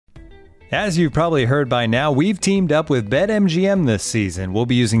As you've probably heard by now, we've teamed up with BetMGM this season. We'll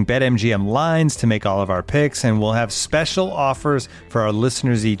be using BetMGM lines to make all of our picks, and we'll have special offers for our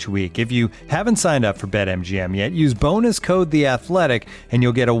listeners each week. If you haven't signed up for BetMGM yet, use bonus code The Athletic, and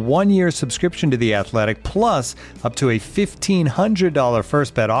you'll get a 1-year subscription to The Athletic, plus up to a $1,500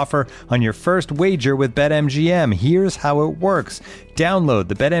 first bet offer on your first wager with BetMGM. Here's how it works. Download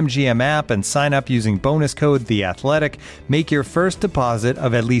the BetMGM app and sign up using bonus code The Athletic. Make your first deposit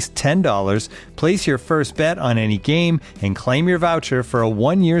of at least $10. Place your first bet on any game and claim your voucher for a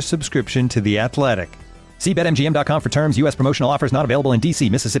 1-year subscription to The Athletic. See BetMGM.com for terms. U.S. promotional offers not available in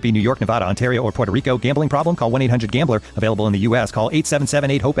D.C., Mississippi, New York, Nevada, Ontario, or Puerto Rico. Gambling problem? Call 1-800-GAMBLER. Available in the U.S. Call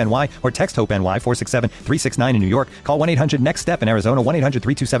 877-8-HOPE-NY or text HOPE-NY 467-369 in New York. Call 1-800-NEXT-STEP in Arizona.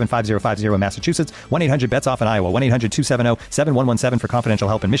 1-800-327-5050 in Massachusetts. 1-800-BETS-OFF in Iowa. 1-800-270-7117 for confidential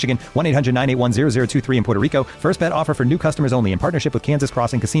help in Michigan. 1-800-981-0023 in Puerto Rico. First bet offer for new customers only in partnership with Kansas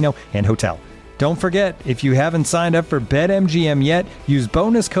Crossing Casino and Hotel. Don't forget, if you haven't signed up for BetMGM yet, use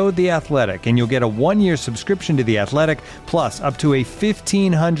bonus code The Athletic, and you'll get a 1-year subscription to The Athletic, plus up to a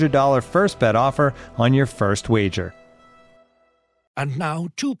 $1,500 first bet offer on your first wager. And now,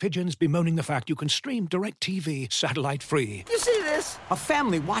 two pigeons bemoaning the fact you can stream DirecTV satellite-free. You see this? A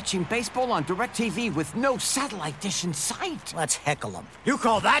family watching baseball on DirecTV with no satellite dish in sight. Let's heckle them. You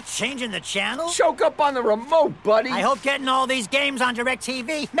call that changing the channel? Choke up on the remote, buddy. I hope getting all these games on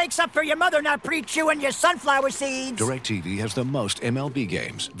DirecTV makes up for your mother not pre-chewing your sunflower seeds. DirecTV has the most MLB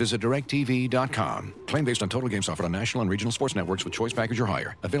games. Visit DirecTV.com. Claim based on total games offered on national and regional sports networks with choice package or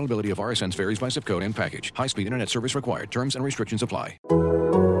higher. Availability of RSNs varies by zip code and package. High-speed internet service required. Terms and restrictions apply.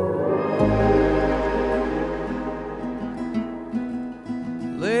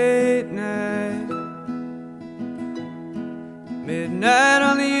 Late night, midnight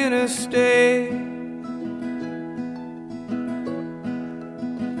on the interstate, and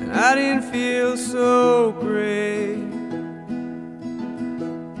I didn't feel so great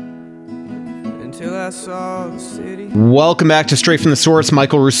until I saw the city. Welcome back to Straight from the Source.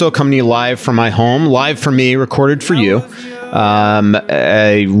 Michael Russo coming to you live from my home, live for me, recorded for you.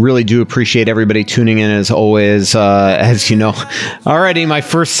 I really do appreciate everybody tuning in as always. As you know, already my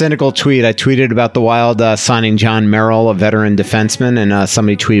first cynical tweet, I tweeted about the Wild signing John Merrill, a veteran defenseman, and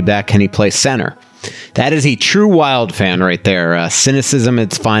somebody tweeted back, can he play center? That is a true Wild fan right there. Cynicism at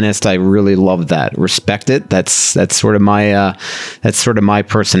its finest. I really love that. Respect it. That's sort of my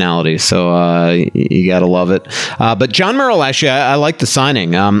personality. So you gotta love it. But John Merrill, actually, I like the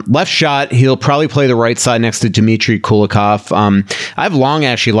signing. Left shot. He'll probably play the right side next to Dmitry Kulikov. I've long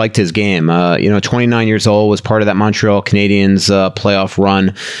actually liked his game. 29 years old, was part of that Montreal Canadiens playoff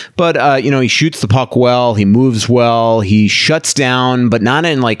run. But he shoots the puck well. He moves well. He shuts down, but not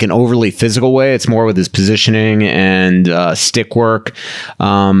in like an overly physical way. It's more with his positioning and stick work,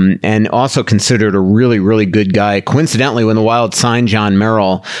 and also considered a really, really good guy. Coincidentally, when the Wild signed John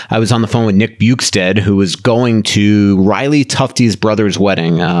Merrill, I was on the phone with Nick Bukestad, who was going to Riley Tufte's brother's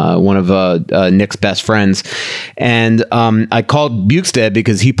wedding, one of Nick's best friends. And I called Bukestad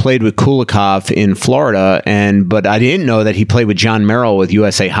because he played with Kulikov in Florida, but I didn't know that he played with John Merrill with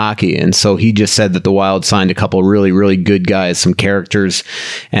USA Hockey. And so he just said that the Wild signed a couple really, really good guys, some characters.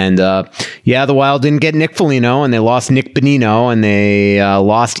 And the Wild didn't get Nick Foligno, and they lost Nick Bonino, and they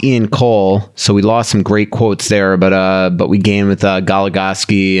lost Ian Cole. So we lost some great quotes there, but we gained with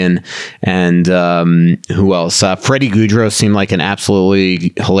Goligoski and who else? Freddie Gaudreau seemed like an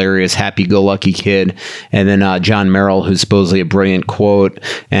absolutely hilarious, happy-go-lucky kid, and then John Merrill, who's supposedly a brilliant quote,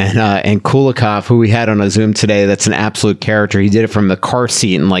 and Kulikov, who we had on a Zoom today. That's an absolute character. He did it from the car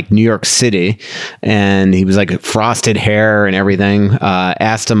seat in like New York City, and he was like frosted hair and everything.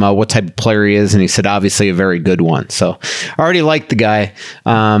 Asked him what type of player he is, and he said obviously a very good one. So I already liked the guy.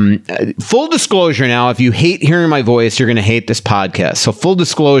 Full disclosure now, if you hate hearing my voice, you're going to hate this podcast. So full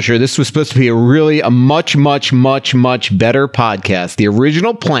disclosure, this was supposed to be a much, much, much, much better podcast. The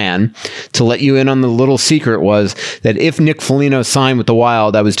original plan, to let you in on the little secret, was that if Nick Foligno signed with the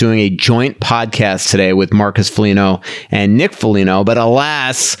Wild, I was doing a joint podcast today with Marcus Foligno and Nick Foligno. But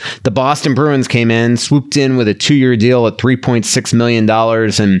alas, the Boston Bruins came in, swooped in with a 2-year deal at $3.6 million,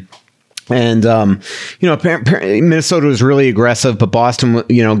 and apparently Minnesota was really aggressive, but Boston,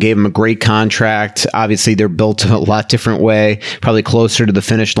 gave him a great contract. Obviously, they're built a lot different way, probably closer to the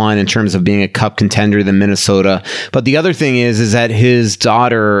finish line in terms of being a cup contender than Minnesota. But the other thing is that his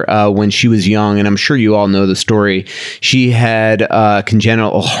daughter, when she was young, and I'm sure you all know the story, she had a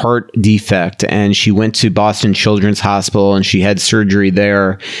congenital heart defect, and she went to Boston Children's Hospital, and she had surgery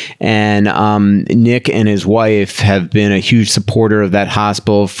there. And Nick and his wife have been a huge supporter of that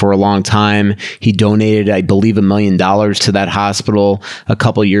hospital for a long time. time. He donated, I believe, $1 million to that hospital a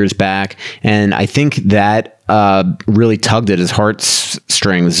couple years back. And I think that really tugged at his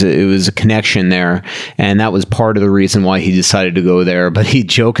heartstrings. It was a connection there, and that was part of the reason why he decided to go there. But he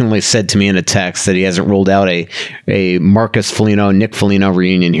jokingly said to me in a text that he hasn't rolled out a Marcus Foligno, Nick Foligno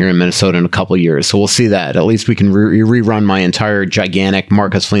reunion here in Minnesota in a couple of years. So we'll see that. At least we can rerun my entire gigantic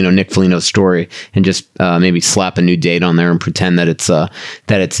Marcus Foligno, Nick Foligno story and just maybe slap a new date on there and pretend that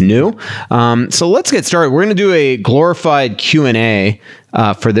it's new. So let's get started. We're going to do a glorified Q&A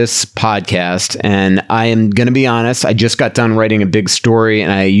for this podcast. And I am going to be honest, I just got done writing a big story,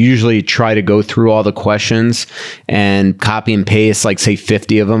 and I usually try to go through all the questions and copy and paste, like say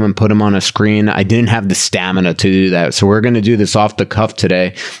 50 of them and put them on a screen. I didn't have the stamina to do that. So we're going to do this off the cuff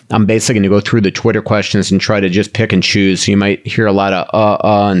today. I'm basically going to go through the Twitter questions and try to just pick and choose. So you might hear a lot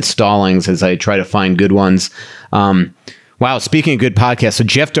of and stallings as I try to find good ones. Wow, speaking of good podcasts, so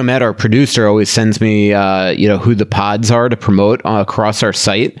Jeff Domet, our producer, always sends me, who the pods are to promote across our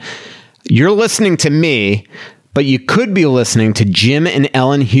site. You're listening to me, but you could be listening to Jim and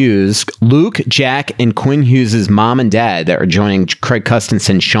Ellen Hughes, Luke, Jack, and Quinn Hughes' mom and dad that are joining Craig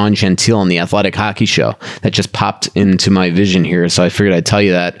Custenson, Sean Gentile on the Athletic Hockey Show. That just popped into my vision here, so I figured I'd tell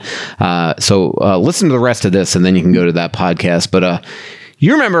you that. So listen to the rest of this, and then you can go to that podcast. But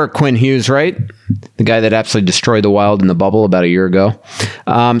you remember Quinn Hughes, right? The guy that absolutely destroyed the Wild in the bubble about a year ago.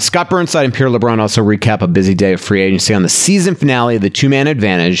 Scott Burnside and Pierre LeBrun also recap a busy day of free agency on the season finale of the Two-Man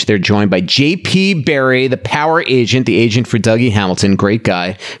Advantage. They're joined by J.P. Barry, the power agent, the agent for Dougie Hamilton, great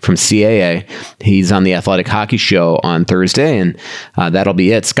guy from CAA. He's on the Athletic Hockey Show on Thursday, and that'll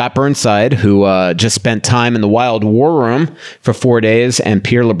be it. Scott Burnside, who just spent time in the Wild War Room for 4 days, and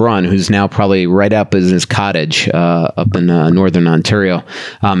Pierre LeBrun, who's now probably right up in his cottage up in northern Ontario.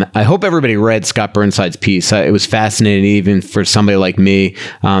 I hope everybody read Scott Burnside's piece. It was fascinating, even for somebody like me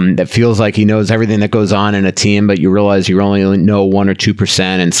that feels like he knows everything that goes on in a team, but you realize you only know 1 or 2%.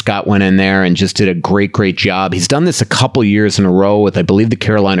 And Scott went in there and just did a great job. He's done this a couple years in a row with, I believe, the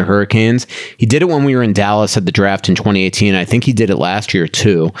Carolina Hurricanes. He did it when we were in Dallas at the draft in 2018. I think he did it last year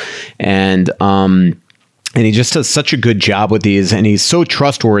too. And he just does such a good job with these, and he's so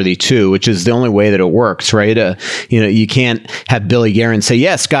trustworthy too, which is the only way that it works, right? You can't have Billy Guerin say,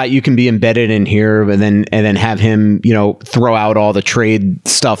 "Yeah, Scott, you can be embedded in here," and then have him, throw out all the trade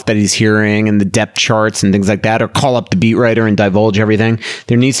stuff that he's hearing and the depth charts and things like that, or call up the beat writer and divulge everything.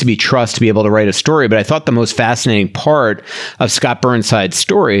 There needs to be trust to be able to write a story. But I thought the most fascinating part of Scott Burnside's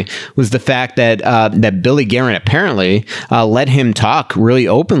story was the fact that that Billy Guerin apparently let him talk really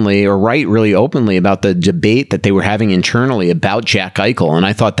openly, or write really openly about the debate that they were having internally about Jack Eichel. And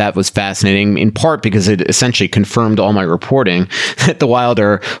I thought that was fascinating, in part because it essentially confirmed all my reporting that the Wild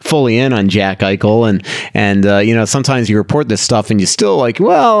are fully in on Jack Eichel. And sometimes you report this stuff and you still like,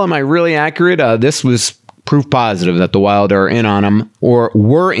 well, am I really accurate? This was proof positive that the Wild are in on him, or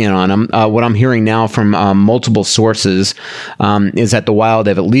were in on him. What I'm hearing now from multiple sources is that the Wild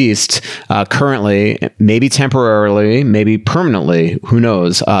have at least currently, maybe temporarily, maybe permanently, who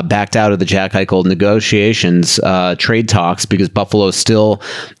knows, backed out of the Jack Eichel negotiations, trade talks, because Buffalo still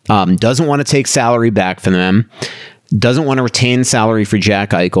doesn't want to take salary back from them, doesn't want to retain salary for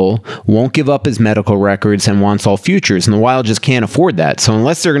Jack Eichel, won't give up his medical records, and wants all futures. And the Wild just can't afford that. So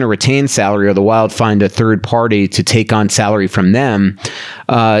unless they're going to retain salary, or the Wild find a third party to take on salary from them,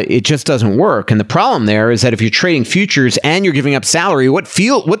 it just doesn't work. And the problem there is that if you're trading futures and you're giving up salary, what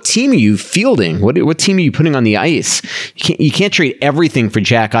team are you fielding? What team are you putting on the ice? You can't trade everything for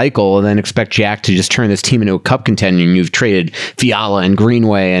Jack Eichel and then expect Jack to just turn this team into a cup contender. And you've traded Fiala and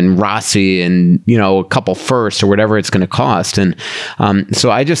Greenway and Rossi and a couple firsts or whatever it's going to cost. And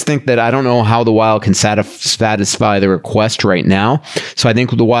so I just think that I don't know how the Wild can satisfy the request right now. So I think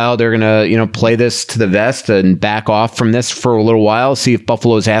the Wild are going to play this to the vest and back off from this for a little while, see if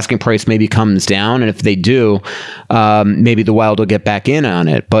Buffalo's asking price maybe comes down. And if they do, maybe the Wild will get back in on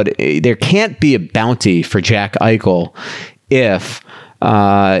it. But there can't be a bounty for Jack Eichel if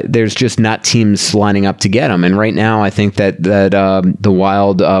there's just not teams lining up to get him. And right now, I think that the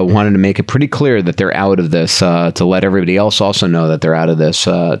Wild wanted to make it pretty clear that they're out of this, to let everybody else also know that they're out of this,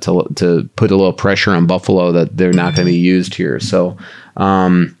 to put a little pressure on Buffalo that they're not going to be used here. So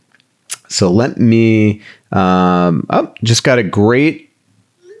let me just got a great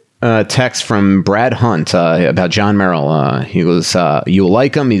text from Brad Hunt about John Merrill. He goes, "You'll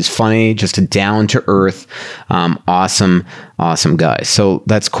like him. He's funny, just a down-to-earth, awesome guy." So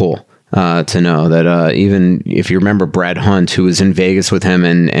that's cool to know that even if you remember Brad Hunt, who was in Vegas with him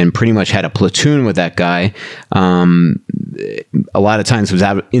and pretty much had a platoon with that guy, a lot of times was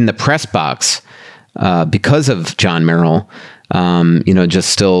out in the press box because of John Merrill. just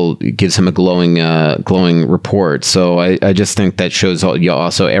still gives him a glowing report. So I just think that shows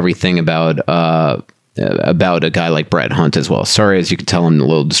also everything about a guy like Brett Hunt as well. Sorry, as you can tell, I'm a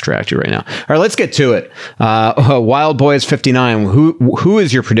little distracted right now. All right, let's get to it. Wild Boys 59. Who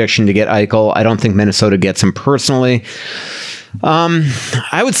is your prediction to get Eichel? I don't think Minnesota gets him personally.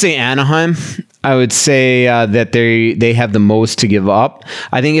 I would say Anaheim. I would say that they have the most to give up.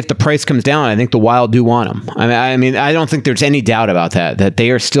 I think if the price comes down, I think the Wild do want him. I mean, I don't think there's any doubt about that they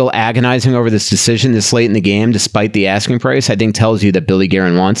are still agonizing over this decision this late in the game, despite the asking price. I think tells you that Billy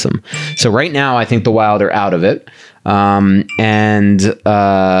Guerin wants him. So right now, I think the Wild are out of it. I'm going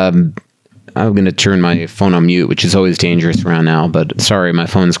to turn my phone on mute, which is always dangerous around now, but sorry, my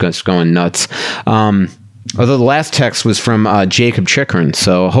phone's just going nuts. Although the last text was from Jacob Chikrin,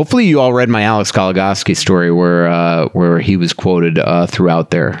 so hopefully you all read my Alex Goligoski story where he was quoted throughout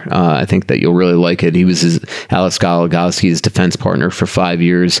there. I think that you'll really like it. He was Alex Goligoski's defense partner for 5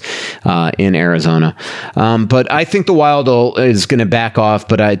 years in Arizona. But I think the Wild is going to back off,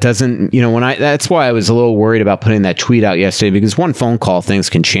 but it doesn't. That's why I was a little worried about putting that tweet out yesterday, because one phone call things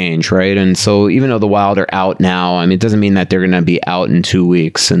can change, right? And so even though the Wild are out now, I mean, it doesn't mean that they're going to be out in 2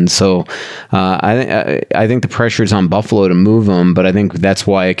 weeks. And so I think the pressure is on Buffalo to move him, but I think that's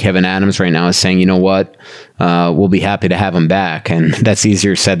why Kevin Adams right now is saying, you know what, we'll be happy to have him back. And that's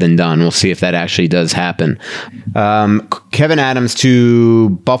easier said than done. We'll see if that actually does happen. Kevin Adams to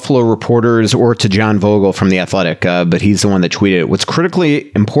Buffalo reporters or to John Vogel from The Athletic, but he's the one that tweeted it. What's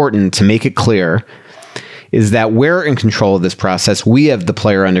critically important to make it clear is that we're in control of this process. We have the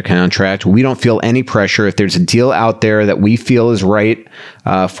player under contract. We don't feel any pressure. If there's a deal out there that we feel is right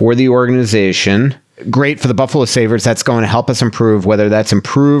for the organization, great for the Buffalo Sabres. That's going to help us improve, whether that's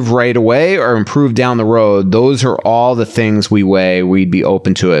improve right away or improve down the road. Those are all the things we weigh. We'd be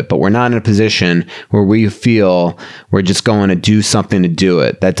open to it, but we're not in a position where we feel we're just going to do something to do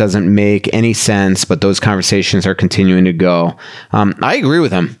it. That doesn't make any sense, but those conversations are continuing to go. I agree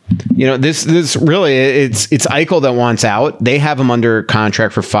with him. This really, it's Eichel that wants out. They have him under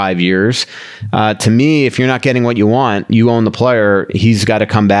contract for 5 years. To me, if you're not getting what you want, you own the player. He's got to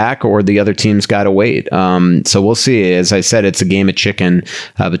come back, or the other team's got to wait. So we'll see. As I said, it's a game of chicken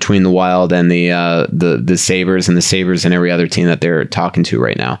between the Wild and the Sabres, and the Sabres and every other team that they're talking to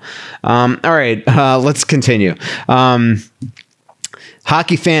right now. All right, let's continue.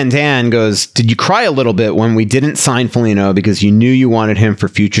 Hockey fan Dan goes, did you cry a little bit when we didn't sign Foligno because you knew you wanted him for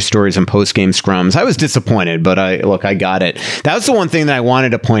future stories and post-game scrums? I was disappointed, but I got it. That was the one thing that I wanted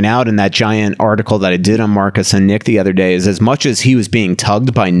to point out in that giant article that I did on Marcus and Nick the other day, is as much as he was being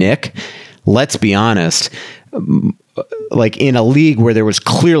tugged by Nick, let's be honest, like in a league where there was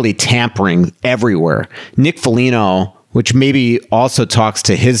clearly tampering everywhere, Nick Foligno, which maybe also talks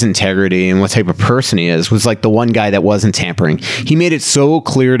to his integrity and what type of person he is, was like the one guy that wasn't tampering. He made it so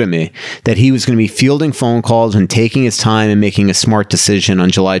clear to me that he was going to be fielding phone calls and taking his time and making a smart decision on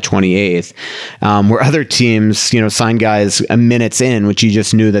July 28th, where other teams, signed guys minutes in, which you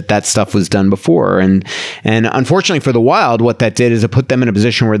just knew that stuff was done before. And unfortunately for the Wild, what that did is it put them in a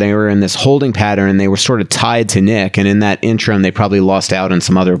position where they were in this holding pattern and they were sort of tied to Nick. And in that interim, they probably lost out on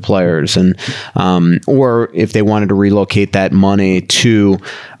some other players, and or if they wanted to relocate that money to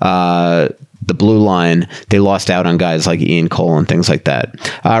the blue line, they lost out on guys like Ian Cole and things like that.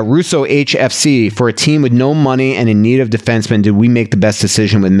 Russo HFC, for a team with no money and in need of defensemen, did we make the best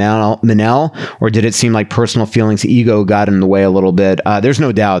decision with Manel, or did it seem like personal feelings, ego got in the way a little bit? There's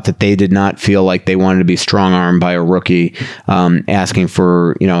no doubt that they did not feel like they wanted to be strong-armed by a rookie asking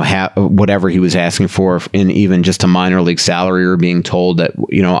for whatever he was asking for in even just a minor league salary, or being told that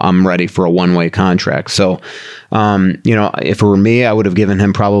I'm ready for a one-way contract. So if it were me, I would have given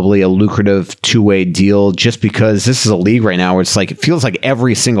him probably a lucrative two-way deal, just because this is a league right now where it's like, it feels like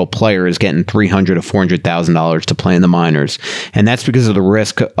every single player is getting $300,000 to $400,000 to play in the minors. And that's because of the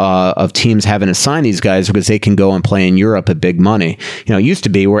risk of teams having to sign these guys, because they can go and play in Europe at big money. It used to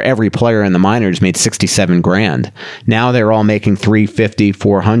be where every player in the minors made $67,000. Now they're all making $350,000,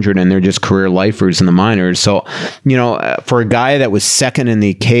 $400,000, and they're just career lifers in the minors. So, for a guy that was second in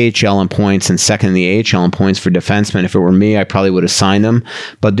the KHL in points and second in the AHL in points for defensemen, if it were me, I probably would have signed him.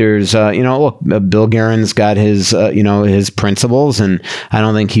 But there's, look, Bill Guerin's got his, his principles, and I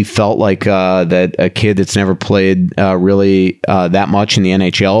don't think he felt like that a kid that's never played really that much in the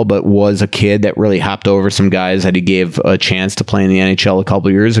NHL, but was a kid that really hopped over some guys that he gave a chance to play in the NHL a couple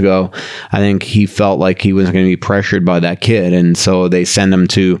of years ago. I think he felt like he was going to be pressured by that kid, and so they send him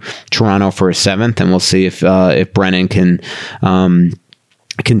to Toronto for a seventh, and we'll see if Brennan can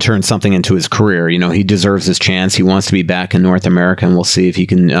can turn something into his career. You know, he deserves his chance. He wants to be back in North America, and we'll see if he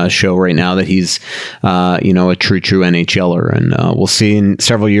can show right now that he's, a true NHLer. And we'll see in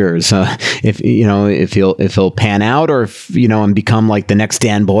several years if he'll pan out, or if, and become like the next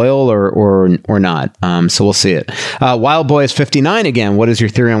Dan Boyle or not. So we'll see it. Wild Boy is 59 again. What is your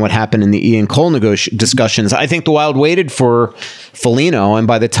theory on what happened in the Ian Cole discussions? I think the Wild waited for Foligno, and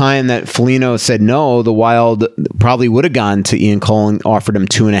by the time that Foligno said no, the Wild probably would have gone to Ian Cole and offered him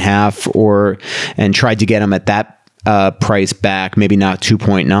 2.5 and tried to get him at that price back, maybe not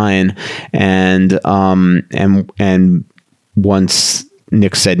 2.9, and once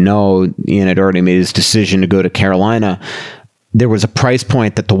Nick said no, Ian had already made his decision to go to Carolina. There was a price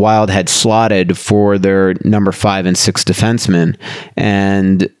point that the Wild had slotted for their number 5 and 6 defensemen,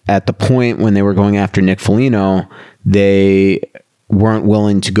 and at the point when they were going after Nick Foligno, they weren't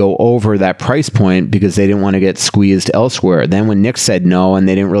willing to go over that price point because they didn't want to get squeezed elsewhere. Then when Nick said no and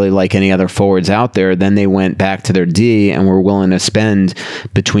they didn't really like any other forwards out there, then they went back to their D and were willing to spend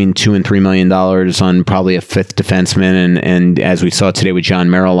between $2 and $3 million on probably a 5th defenseman. And as we saw today with John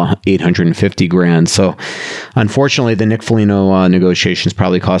Merrill, $850,000. So unfortunately, the Nick Foligno negotiations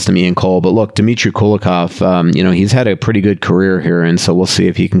probably cost him Ian Cole. But look, Dmitry Kulikov, he's had a pretty good career here. And so we'll see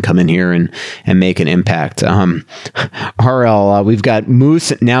if he can come in here and make an impact. RL, we've got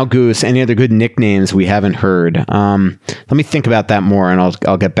Moose, now Goose. Any other good nicknames we haven't heard? Let me think about that more, and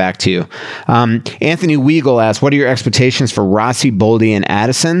I'll get back to you. Anthony Weagle asks, what are your expectations for Rossi, Boldy, and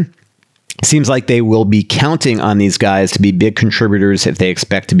Addison? Seems like they will be counting on these guys to be big contributors if they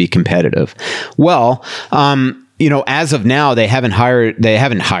expect to be competitive. Well, as of now, they haven't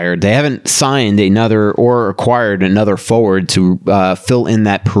signed another or acquired another forward to fill in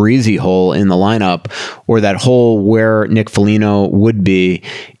that Parise hole in the lineup, or that hole where Nick Foligno would be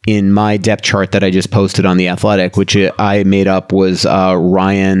in my depth chart that I just posted on The Athletic, which I made up was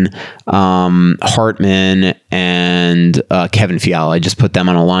Ryan Hartman and Kevin Fiala. I just put them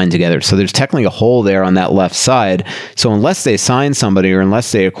on a line together. So there's technically a hole there on that left side. So unless they sign somebody or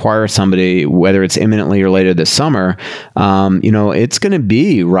unless they acquire somebody, whether it's imminently or later this summer, it's going to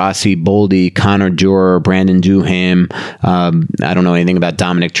be Rossi, Boldy, Connor Dewar, Brandon Duhaime. I don't know anything about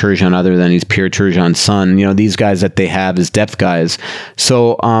Dominic Turgeon other than he's Pierre Turgeon's son. These guys that they have as depth guys.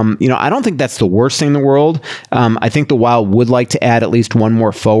 So, I don't think that's the worst thing in the world. I think the Wild would like to add at least one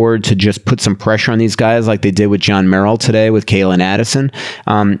more forward to just put some pressure on these guys like they did with John Merrill today with Kalen Addison.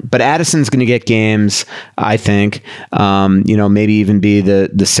 But Addison's going to get games, I think, maybe even be the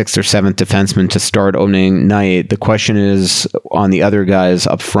 6th or 7th defenseman to start opening night. The question is on the other guys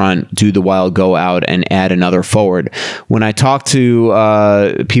up front, do the Wild go out and add another forward? When I talked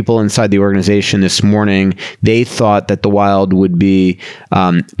to people inside the organization this morning, they thought that the Wild would be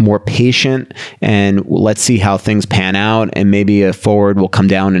more patient and let's see how things pan out, and maybe a forward will come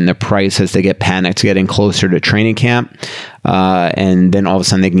down in the price as they get panicked getting closer to training camp. And then all of a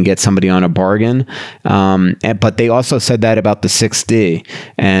sudden they can get somebody on a bargain. But they also said that about the 6D.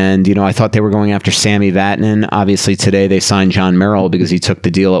 And, I thought they were going after Sammy Vatanen. Obviously today they signed John Merrill because he took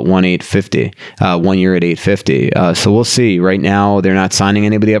the deal at 1.850, 1 year at $850. So we'll see. Right now they're not signing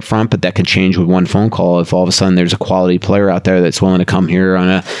anybody up front, but that could change with one phone call if all of a sudden there's a quality player out there that's willing to come here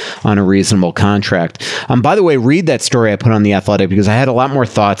on a reasonable contract. By the way, read that story I put on The Athletic because I had a lot more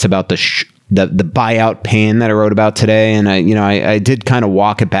thoughts about the buyout pain that I wrote about today. And I did kind of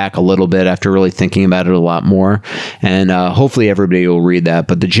walk it back a little bit after really thinking about it a lot more. And hopefully everybody will read that.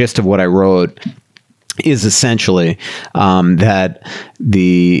 But the gist of what I wrote is essentially that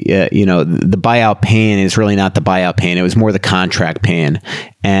the buyout pain is really not the buyout pain. It was more the contract pain.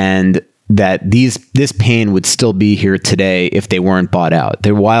 And that this pain would still be here today if they weren't bought out.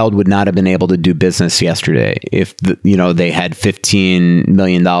 The Wild would not have been able to do business yesterday if they had $15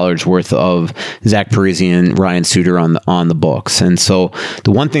 million worth of Zach Parise and Ryan Suter on the books. And so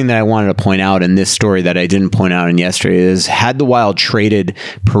the one thing that I wanted to point out in this story that I didn't point out in yesterday is, had the Wild traded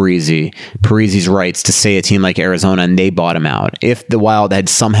Parise's rights to, say, a team like Arizona, and they bought him out, if the Wild had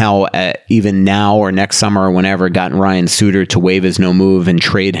somehow even now or next summer or whenever gotten Ryan Suter to waive his no move and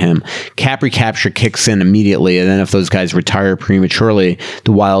trade him, cap recapture kicks in immediately, and then if those guys retire prematurely,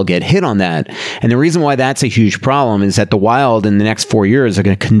 the Wild get hit on that. And the reason why that's a huge problem is that the Wild in the next 4 years are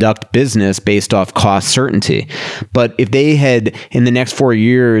going to conduct business based off cost certainty. But if they had in the next 4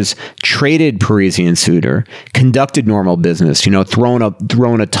 years traded Parise and Suter, conducted normal business, thrown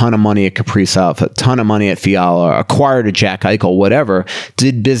a ton of money at Kaprizov, a ton of money at Fiala, acquired a Jack Eichel, whatever,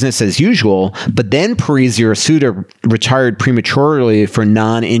 did business as usual, but then Parise or Suter retired prematurely for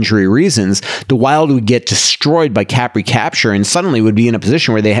non-injury reasons, seasons, the Wild would get destroyed by cap recapture and suddenly would be in a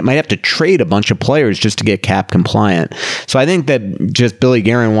position where they might have to trade a bunch of players just to get cap compliant. So I think that just Billy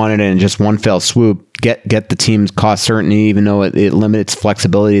Guerin wanted it in just one fell swoop, get the team's cost certainty, even though it limits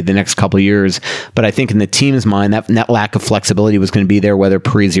flexibility the next couple of years. But I think in the team's mind, that lack of flexibility was going to be there whether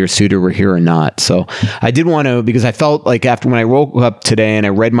Parise or Suter were here or not. So I did want to, because I felt like after when I woke up today and I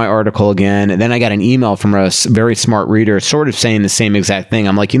read my article again, and then I got an email from a very smart reader sort of saying the same exact thing.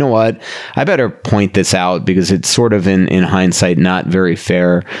 I'm like, you know what? I better point this out because it's sort of in hindsight not very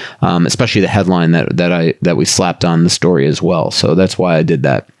fair, especially the headline that we slapped on the story as well. So that's why I did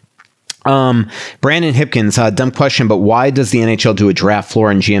that. Brandon Hipkins, dumb question, but why does the NHL do a draft floor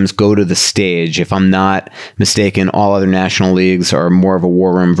and GMs go to the stage? If I'm not mistaken, all other national leagues are more of a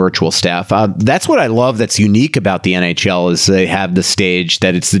war room virtual staff. That's what I love that's unique about the NHL is they have the stage,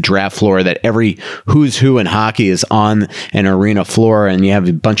 that it's the draft floor, that every who's who in hockey is on an arena floor and you have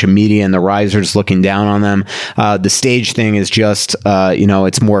a bunch of media and the risers looking down on them. The stage thing is just,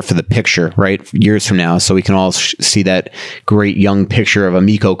 it's more for the picture, right? Years from now. So we can all see that great young picture of a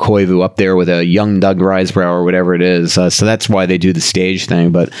Mikko Koivu up there with a young Doug Risebrough or whatever it is. So that's why they do the stage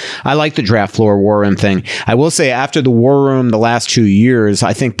thing. But I like the draft floor war room thing. I will say after the war room the last 2 years,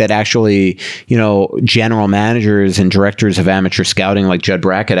 I think that actually, general managers and directors of amateur scouting like Judd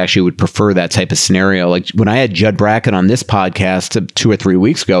Brackett actually would prefer that type of scenario. Like when I had Judd Brackett on this podcast 2 or 3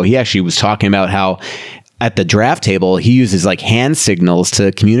 weeks ago, he actually was talking about how at the draft table, he uses like hand signals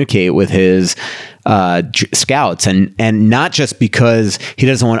to communicate with his scouts, and not just because he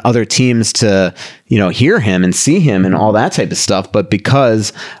doesn't want other teams to hear him and see him and all that type of stuff, but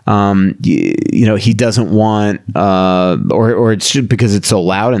because he doesn't want or it's because it's so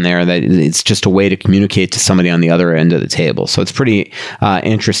loud in there that it's just a way to communicate to somebody on the other end of the table. So it's pretty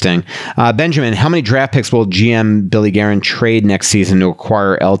interesting. Benjamin, how many draft picks will GM Billy Guerin trade next season to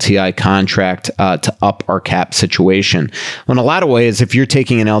acquire LTI contract to up our cap situation? Well, in a lot of ways, if you're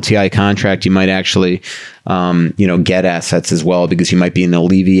taking an LTI contract, you might actually get assets as well, because you might be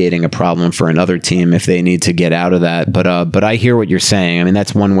alleviating a problem for another team if they need to get out of that. But I hear what you're saying. I mean,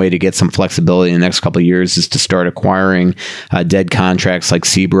 that's one way to get some flexibility in the next couple of years is to start acquiring dead contracts like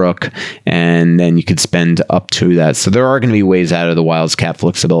Seabrook, and then you could spend up to that. So there are going to be ways out of the Wild's cap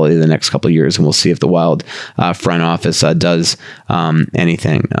flexibility the next couple of years, and we'll see if the Wild front office does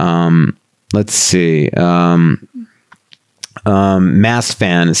anything. Let's see. Mass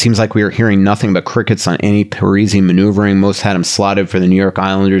fan, it seems like we are hearing nothing but crickets on any Parise maneuvering. Most had him slotted for the New York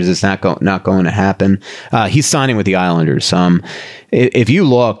Islanders. It's not going to happen. He's signing with the Islanders. If you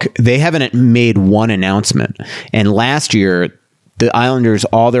look, they haven't made one announcement. And last year, the Islanders,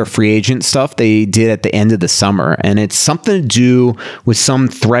 all their free agent stuff, they did at the end of the summer, and it's something to do with some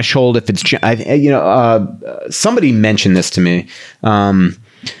threshold. If it's, somebody mentioned this to me.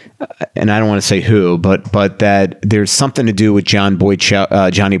 And I don't want to say who, but that there's something to do with Johnny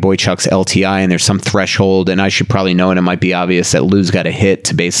Boychuk's LTI, and there's some threshold, and I should probably know, and it might be obvious that Lou's got a hit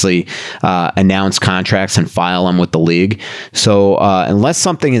to basically announce contracts and file them with the league. So unless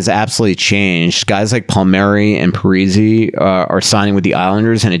something has absolutely changed, guys like Palmieri and Parise are signing with the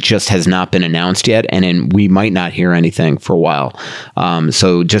Islanders, and it just has not been announced yet, and we might not hear anything for a while.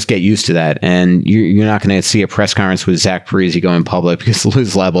 So just get used to that, and you're not going to see a press conference with Zach Parise going public, because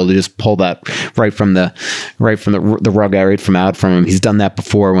Lou's liable to just pull that right from the rug right from out from him. He's done that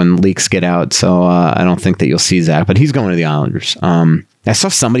before when leaks get out. So I don't think that you'll see Zach, but he's going to the Islanders. I saw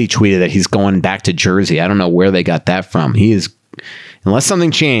somebody tweeted that he's going back to Jersey. I don't know where they got that from. He is, unless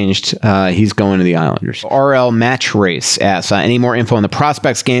something changed, he's going to the Islanders. RL Match Race asks, any more info on the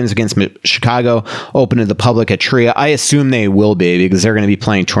Prospects games against Chicago open to the public at TRIA? I assume they will be, because they're going to be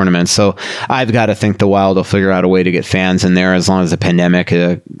playing tournaments. So I've got to think the Wild will figure out a way to get fans in there as long as the pandemic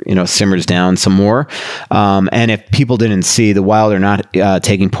simmers down some more. And if people didn't see, the Wild are not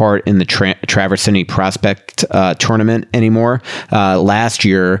taking part in the Traverse City Prospect tournament anymore. Last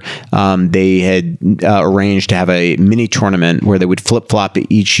year, they had arranged to have a mini tournament where they would flip-flop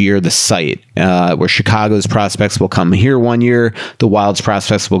each year the site, where Chicago's prospects will come here one year, the Wild's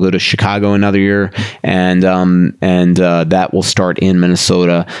prospects will go to Chicago another year, and that will start in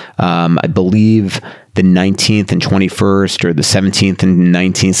Minnesota. I believe the 19th and 21st, or the 17th and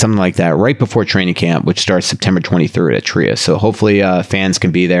 19th, something like that, right before training camp, which starts September 23rd at TRIA. So hopefully fans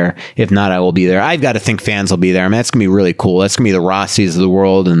can be there. If not, I will be there. I've got to think fans will be there. I mean, that's gonna be really cool. That's gonna be the Rossies of the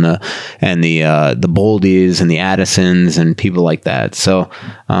world, and the Boldies and the Addisons and people like that. So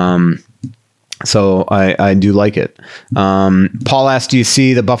I do like it. Paul asked, do you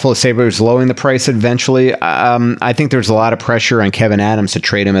see the Buffalo Sabres lowering the price eventually? I think there's a lot of pressure on Kevin Adams to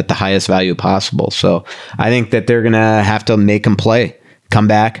trade him at the highest value possible. So I think that they're going to have to make him play come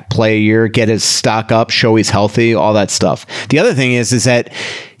back, play a year, get his stock up, show he's healthy, all that stuff. The other thing is that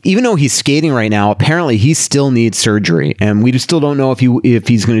even though he's skating right now, apparently he still needs surgery, and we still don't know if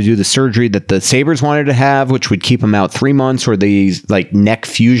he's going to do the surgery that the Sabres wanted to have, which would keep him out 3 months, or the like neck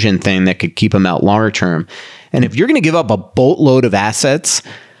fusion thing that could keep him out longer term. And if you're going to give up a boatload of assets,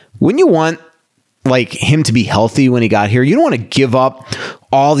 wouldn't you want like him to be healthy when he got here? You don't want to give up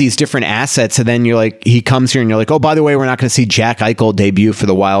all these different assets, and then you're like, he comes here and you're like, oh, by the way, we're not going to see Jack Eichel debut for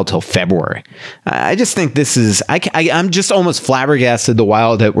the Wild till February. I just think this is, I'm just almost flabbergasted the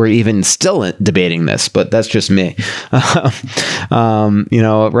Wild that we're even still debating this, but that's just me. Right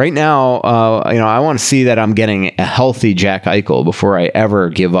now, I want to see that I'm getting a healthy Jack Eichel before I ever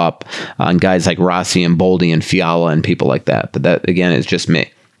give up on guys like Rossi and Boldy and Fiala and people like that. But that, again, is just me.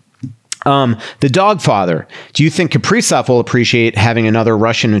 The Dogfather, do you think Kaprizov will appreciate having another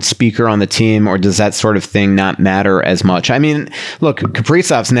Russian speaker on the team, or does that sort of thing not matter as much? I mean, look,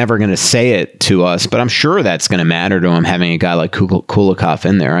 Kaprizov's never going to say it to us, but I'm sure that's going to matter to him, having a guy like Kulikov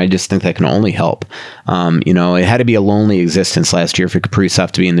in there. I just think that can only help. It had to be a lonely existence last year for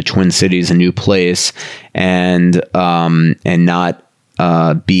Kaprizov to be in the Twin Cities, a new place, and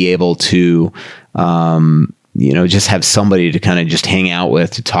not be able to just have somebody to kind of just hang out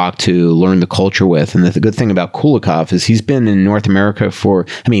with, to talk to, learn the culture with. And the good thing about Kulikov is he's been in North America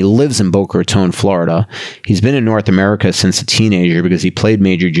he lives in Boca Raton, Florida. He's been in North America since a teenager because he played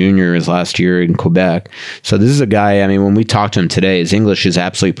major juniors last year in Quebec. So this is a guy, when we talked to him today, his English is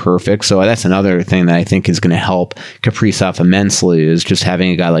absolutely perfect. So that's another thing that I think is going to help Kaprizov immensely, is just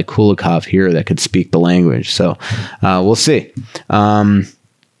having a guy like Kulikov here that could speak the language. So we'll see.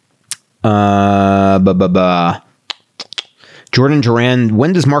 Jordan Duran,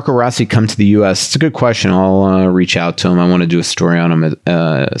 when does Marco Rossi come to the U.S.? It's a good question. I'll reach out to him. I want to do a story on him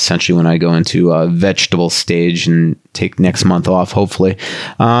essentially when I go into vegetable stage and take next month off, hopefully.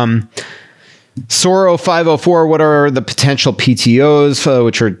 Soro 504, what are the potential PTOs,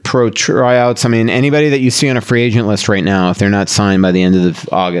 which are pro tryouts? Anybody that you see on a free agent list right now, if they're not signed by the end of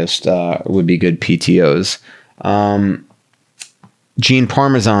August, would be good PTOs. Gene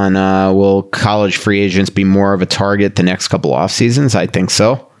Parmesan, will college free agents be more of a target the next couple off seasons? I think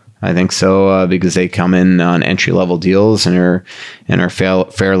so. Because they come in on entry level deals and are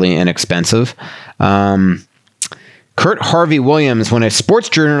fairly inexpensive. Kurt Harvey Williams, when a sports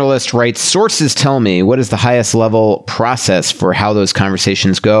journalist writes, sources tell me, what is the highest level process for how those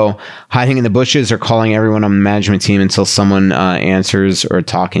conversations go? Hiding in the bushes or calling everyone on the management team until someone answers, or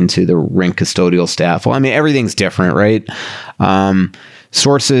talking to the rink custodial staff? Well, everything's different, right?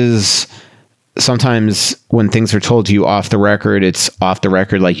 Sources, sometimes when things are told to you off the record, it's off the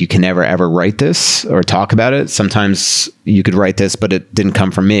record, like you can never ever write this or talk about it. Sometimes you could write this, but it didn't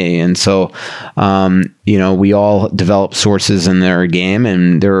come from me. And so, we all develop sources in their game,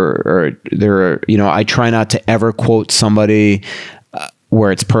 and I try not to ever quote somebody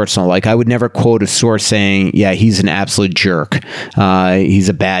where it's personal. Like, I would never quote a source saying, yeah, he's an absolute jerk. He's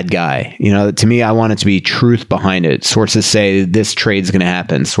a bad guy. To me, I want it to be truth behind it. Sources say this trade's going to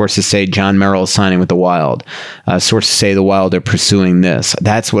happen. Sources say John Merrill is signing with the Wild. Sources say the Wild are pursuing this.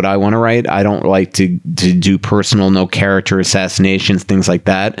 That's what I want to write. I don't like to do personal, no character assassinations, things like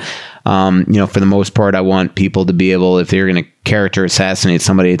that. For the most part, I want people to be able, if they're going to character assassinate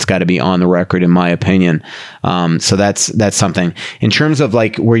somebody, it's got to be on the record, in my opinion. So that's something. In terms of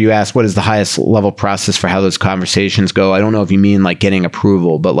like where you asked, what is the highest level process for how those conversations go? I don't know if you mean like getting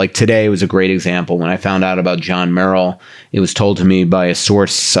approval, but like today was a great example. When I found out about John Merrill, it was told to me by a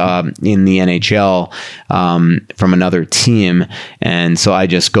source in the NHL from another team. And so I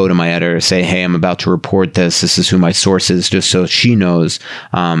just go to my editor, say, hey, I'm about to report this. This is who my source is, just so she knows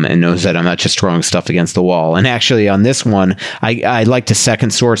and knows that I'm not just throwing stuff against the wall. And actually on this one, I like to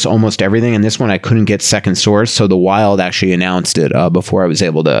second source almost everything. And this one I couldn't get second source. So the Wild actually announced it before I was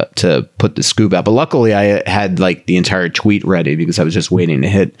able to put the scoop out. But luckily I had like the entire tweet ready because I was just waiting to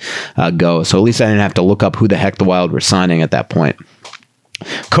hit go. So at least I didn't have to look up who the heck the Wild were signing at that point.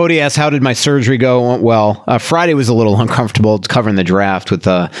 Cody asks, how did my surgery go? Went well. Friday was a little uncomfortable covering the draft with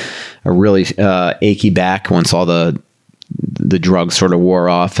a really achy back once all the drugs sort of wore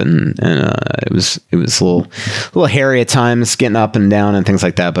off, and it was a little hairy at times, getting up and down and things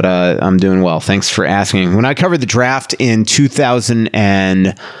like that. But I'm doing well. Thanks for asking. When I covered the draft in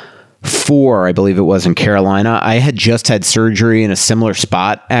 2004, I believe it was, in Carolina, I had just had surgery in a similar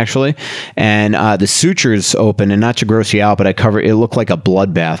spot actually, and the sutures opened. And not to gross you out, but it looked like a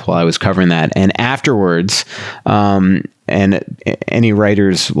bloodbath while I was covering that. And afterwards, and any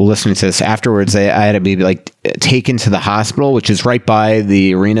writers listening to this afterwards, I had to be like taken to the hospital, which is right by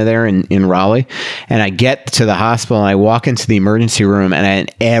the arena there in Raleigh. And I get to the hospital and I walk into the emergency room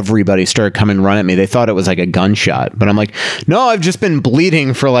and everybody started coming and run at me. They thought it was like a gunshot, but I'm like, no, I've just been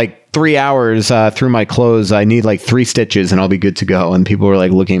bleeding for like 3 hours through my clothes. I need like 3 stitches and I'll be good to go. And people were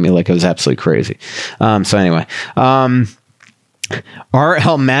like looking at me like I was absolutely crazy. So anyway,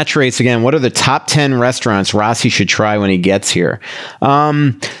 RL Match Race again. What are the top 10 restaurants Rossi should try when he gets here?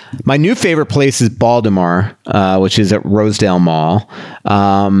 My new favorite place is Baltimore, which is at Rosedale Mall.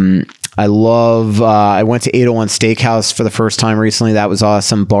 I went to 801 Steakhouse for the first time recently. That was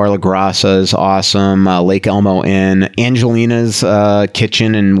awesome. Bar La Grassa is awesome. Lake Elmo Inn. Angelina's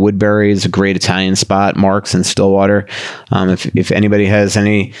Kitchen in Woodbury is a great Italian spot. Mark's in Stillwater. If anybody has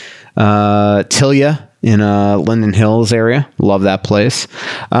any Tilia in Linden Hills area, love that place.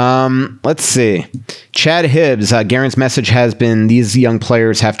 Let's see. Chad Hibbs, Garen's message has been these young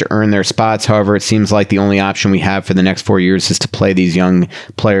players have to earn their spots. However, it seems like the only option we have for the next 4 years is to play these young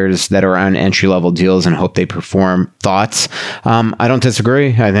players that are on entry-level deals and hope they perform. Thoughts? I don't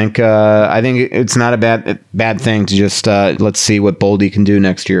disagree. I think it's not a bad thing to just let's see what Boldy can do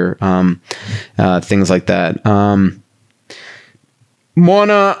next year. Things like that.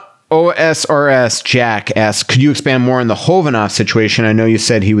 Mona OSRS Jack asks, could you expand more on the Hovinoff situation? I know you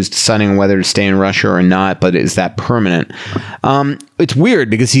said he was deciding whether to stay in Russia or not, but is that permanent? It's weird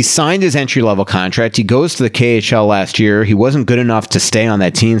because he signed his entry-level contract. He goes to the KHL last year. He wasn't good enough to stay on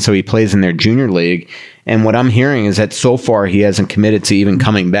that team, so he plays in their junior league. And what I'm hearing is that so far he hasn't committed to even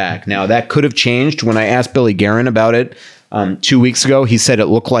coming back. Now, that could have changed. When I asked Billy Guerin about it 2 weeks ago, he said it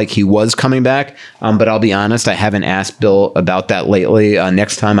looked like he was coming back. But I'll be honest, I haven't asked Bill about that lately.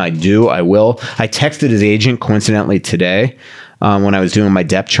 Next time I do, I will. I texted his agent coincidentally today when I was doing my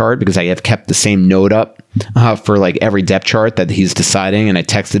depth chart, because I have kept the same note up for like every depth chart that he's deciding. And I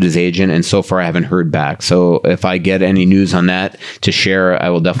texted his agent, and so far I haven't heard back. So if I get any news on that to share, I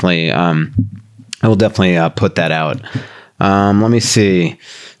will definitely put that out. Let me see.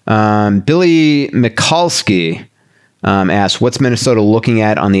 Billy Mikulski asks, what's Minnesota looking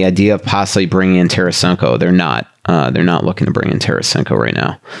at on the idea of possibly bringing in Tarasenko? They're not looking to bring in Tarasenko right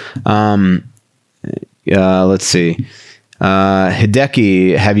now. Let's see.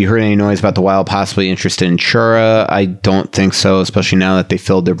 Hideki, have you heard any noise about the Wild possibly interested in Chura? I don't think so, especially now that they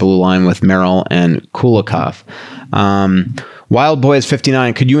filled their blue line with Merrill and Kulikov. Wild Boys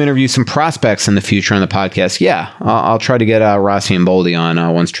 59, could you interview some prospects in the future on the podcast? Yeah, I'll try to get Rossi and Boldy on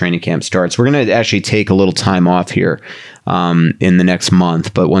once training camp starts. We're going to actually take a little time off here in the next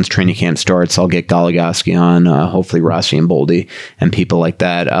month, but once training camp starts, I'll get Goligoski on, hopefully Rossi and Boldy and people like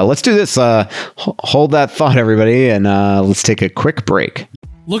that. Let's do this. Hold that thought, everybody, and let's take a quick break.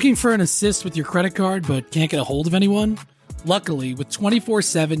 Looking for an assist with your credit card but can't get a hold of anyone? Luckily, with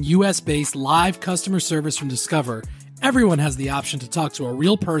 24/7 US-based live customer service from Discover, everyone has the option to talk to a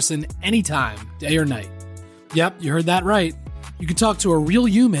real person anytime, day or night. Yep, you heard that right. You can talk to a real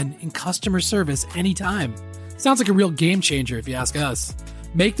human in customer service anytime. Sounds like a real game changer if you ask us.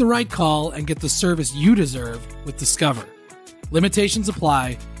 Make the right call and get the service you deserve with Discover. Limitations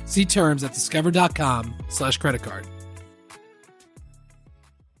apply. See terms at discover.com/creditcard.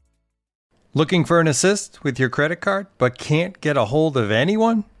 Looking for an assist with your credit card but can't get a hold of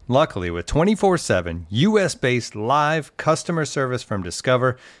anyone? Luckily, with 24/7 US-based live customer service from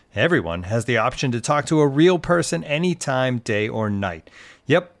Discover, everyone has the option to talk to a real person anytime, day or night.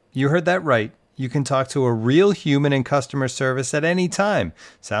 Yep, you heard that right. You can talk to a real human in customer service at any time.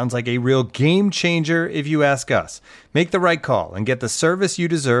 Sounds like a real game changer if you ask us. Make the right call and get the service you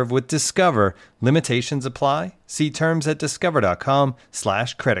deserve with Discover. Limitations apply. See terms at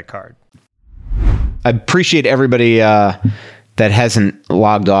discover.com/creditcard. I appreciate everybody that hasn't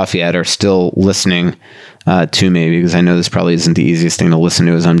logged off yet or still listening to me, because I know this probably isn't the easiest thing to listen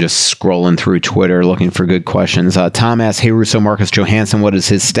to as I'm just scrolling through Twitter looking for good questions. Tom asks, hey Russo, Marcus Johansson, what is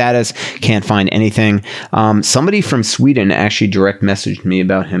his status? Can't find anything. Somebody from Sweden actually direct messaged me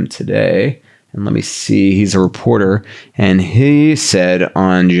about him today. And let me see, he's a reporter, and he said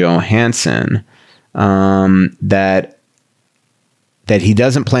on Johansson that he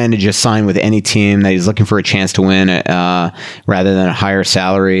doesn't plan to just sign with any team, that he's looking for a chance to win rather than a higher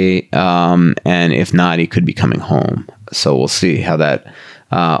salary. And if not, he could be coming home. So we'll see how that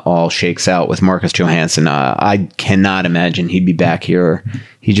all shakes out with Marcus Johansson. I cannot imagine he'd be back here.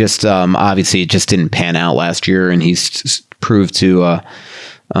 He just, obviously, it just didn't pan out last year, and he's proved to,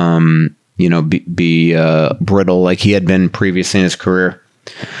 be brittle like he had been previously in his career.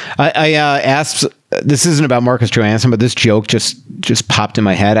 I asked this isn't about Marcus Johansson, but this joke just popped in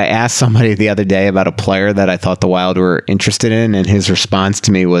my head. I asked somebody the other day about a player that I thought the Wild were interested in, and his response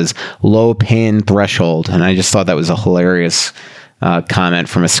to me was low pain threshold. And I just thought that was a hilarious comment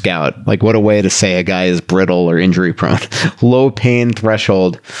from a scout. Like, what a way to say a guy is brittle or injury prone. Low pain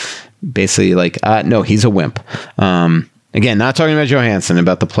threshold. Basically like, no, he's a wimp. Again, not talking about Johansson,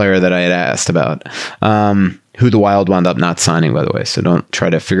 about the player that I had asked about, who the Wild wound up not signing, by the way. So don't try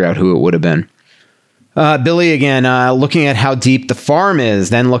to figure out who it would have been. Billy again, looking at how deep the farm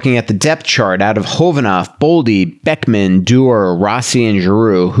is, then looking at the depth chart out of Hovinoff, Boldy, Beckman, Duer, Rossi, and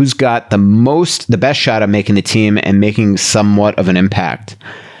Giroux, who's got the best shot of making the team and making somewhat of an impact.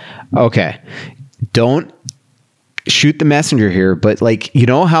 Okay, don't shoot the messenger here, but like, you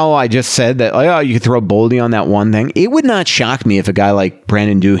know how I just said that, oh, you could throw Boldy on that one thing? It would not shock me if a guy like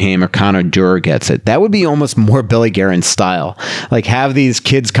Brandon Duhaime or Connor Duer gets it. That would be almost more Billy Guerin style. Like, have these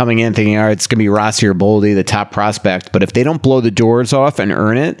kids coming in thinking, all right, it's going to be Rossi or Boldy, the top prospect, but if they don't blow the doors off and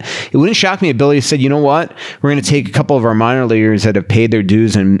earn it, it wouldn't shock me if Billy said, you know what, we're going to take a couple of our minor leaguers that have paid their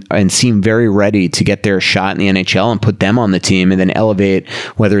dues and seem very ready to get their shot in the NHL and put them on the team, and then elevate,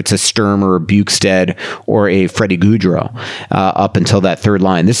 whether it's a Sturm or a Bukestad or a Freddie Goudreau, up until that third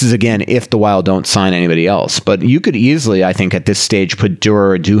line. This is, again, if the Wild don't sign anybody else. But you could easily, I think, at this stage, put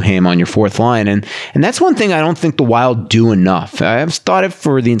Duer or Duhaime on your fourth line. And that's one thing I don't think the Wild do enough. I've thought it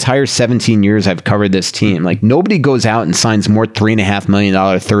for the entire 17 years I've covered this team. Like, nobody goes out and signs more $3.5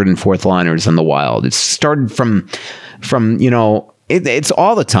 million third and fourth liners than the Wild. It's started from it's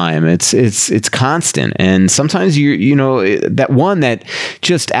all the time. It's constant. And sometimes that one that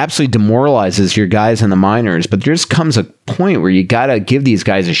just absolutely demoralizes your guys in the minors, but there just comes a point where you got to give these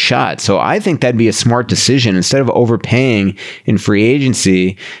guys a shot. So I think that'd be a smart decision. Instead of overpaying in free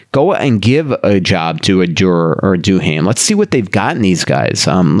agency, go and give a job to a Duer or a Duhaime. Let's see what they've got in these guys.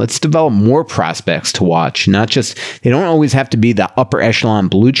 Let's develop more prospects to watch. Not just, they don't always have to be the upper echelon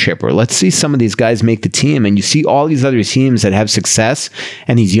blue chipper. Let's see some of these guys make the team. And you see all these other teams that have success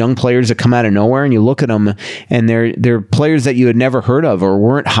and these young players that come out of nowhere, and you look at them and they're players that you had never heard of or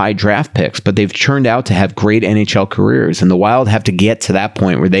weren't high draft picks, but they've turned out to have great NHL careers. And the Wild have to get to that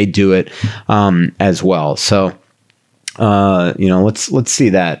point where they do it as well. So, let's see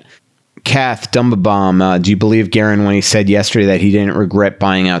that. Kath Dumbabomb, do you believe Guerin when he said yesterday that he didn't regret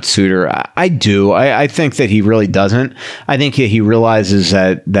buying out Suter? I do. I think that he really doesn't. I think he realizes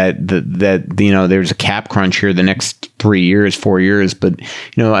that there's a cap crunch here the next 4 years. But,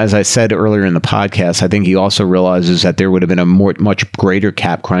 as I said earlier in the podcast, I think he also realizes that there would have been a much greater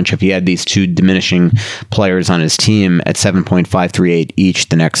cap crunch if he had these two diminishing players on his team at 7.538 each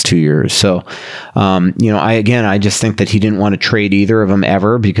the next 2 years. So, I just think that he didn't want to trade either of them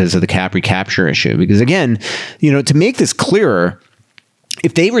ever because of the cap recapture issue. Because again, to make this clearer,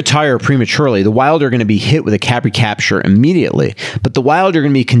 if they retire prematurely, the Wild are going to be hit with a cap recapture immediately. But the Wild are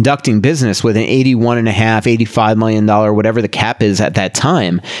going to be conducting business with an $81.5, $85 million, whatever the cap is at that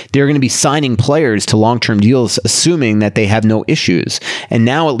time. They're going to be signing players to long-term deals, assuming that they have no issues. And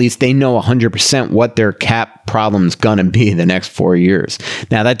now at least they know 100% what their cap problem's going to be the next 4 years.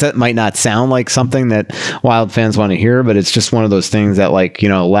 Now, that might not sound like something that Wild fans want to hear, but it's just one of those things that,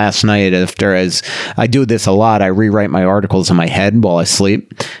 last night, as I do this a lot, I rewrite my articles in my head while I sleep.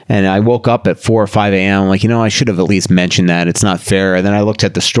 And I woke up at 4 or 5 a.m. I'm like, I should have at least mentioned that. It's not fair. And then I looked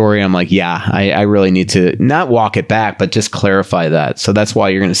at the story. I'm like, yeah, I really need to not walk it back, but just clarify that. So that's why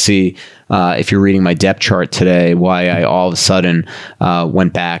you're going to see, if you're reading my depth chart today, why I all of a sudden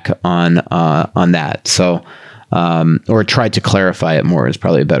went back on that. So, or tried to clarify it more is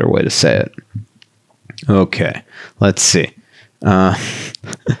probably a better way to say it. Okay, let's see.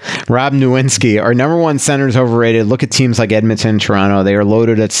 Rob Nowinski, our number one center is overrated. Look at teams like Edmonton, Toronto. They are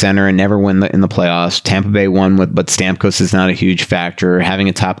loaded at center and never win in the playoffs. Tampa Bay won but Stamkos is not a huge factor. Having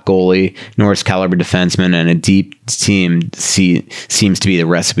a top goalie, Norris caliber defenseman, and a deep team seems to be the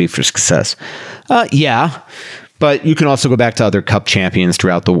recipe for success. Yeah. But you can also go back to other cup champions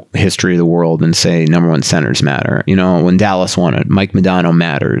throughout the history of the world and say number one centers matter. When Dallas won it, Mike Modano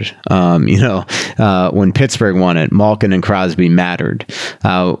mattered. When Pittsburgh won it, Malkin and Crosby mattered.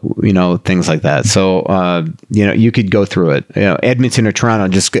 Things like that. So, you could go through it. Edmonton or Toronto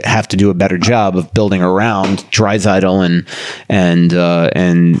just have to do a better job of building around Draisaitl and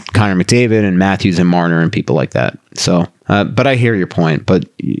Connor McDavid and Matthews and Marner and people like that. So, but I hear your point. But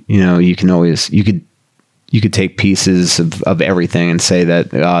you could take pieces of everything and say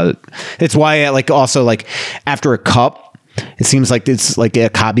that it's why also after a cup, It seems like it's like a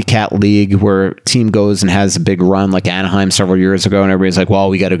copycat league where a team goes and has a big run like Anaheim several years ago, and everybody's like, well,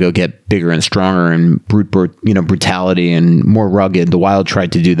 we got to go get bigger and stronger and brutality and more rugged. The Wild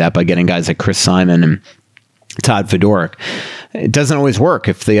tried to do that by getting guys like Chris Simon and Todd Fedoruk. It doesn't always work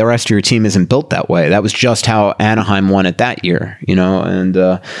if the rest of your team isn't built that way. That was just how Anaheim won it that year, and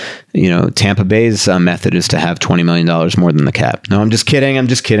Tampa Bay's method is to have $20 million more than the cap. No, I'm just kidding.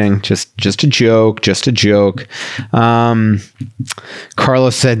 Just a joke.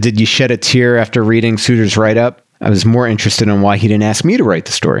 Carlos said, did you shed a tear after reading Suter's write-up? I was more interested in why he didn't ask me to write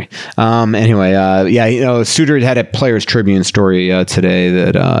the story. Suter had a Players Tribune story today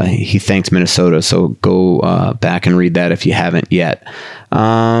that he thanks Minnesota. So go back and read that if you haven't yet.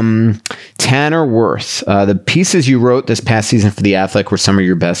 Tanner Worth, the pieces you wrote this past season for The Athletic were some of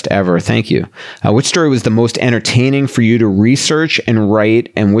your best ever. Thank you. Which story was the most entertaining for you to research and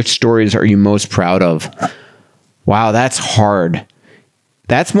write, and which stories are you most proud of? Wow, that's hard.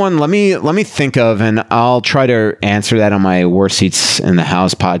 That's one. Let me think of, and I'll try to answer that on my Worst Seats in the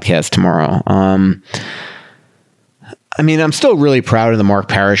House podcast tomorrow. I'm still really proud of the Mark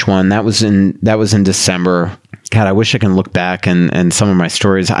Parrish one. That was in December. God, I wish I can look back and some of my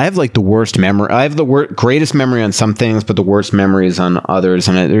stories. I have like the worst memory. I have the greatest memory on some things, but the worst memories on others.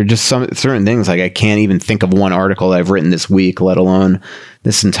 And there are just some certain things, like I can't even think of one article that I've written this week, let alone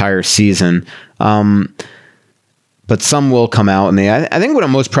this entire season. But some will come out, and I think what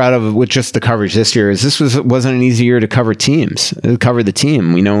I'm most proud of with just the coverage this year is wasn't an easy year to cover teams, cover the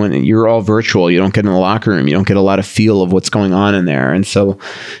team. When you're all virtual, you don't get in the locker room, you don't get a lot of feel of what's going on in there, and so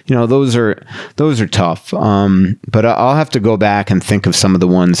those are tough. But I'll have to go back and think of some of the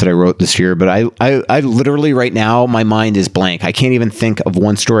ones that I wrote this year. But I literally right now my mind is blank. I can't even think of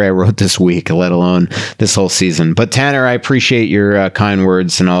one story I wrote this week, let alone this whole season. But Tanner, I appreciate your kind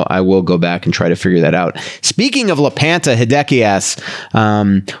words, and I will go back and try to figure that out. Speaking of LaPanta, Hideki asks,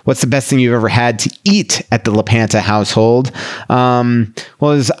 what's the best thing you've ever had to eat at the LaPanta household?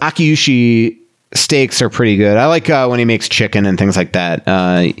 His Akiushi steaks are pretty good. I like when he makes chicken and things like that.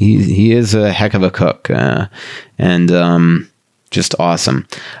 He is a heck of a cook, and just awesome.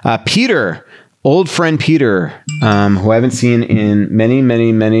 Peter, old friend Peter, who I haven't seen in many,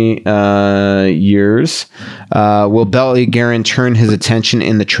 many, many years. Will Billy Guerin turn his attention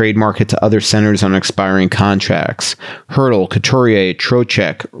in the trade market to other centers on expiring contracts? Hurdle, Couturier,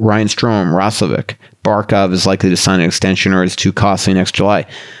 Trocheck, Ryan Strome, Roslovic. Barkov is likely to sign an extension or is too costly next July.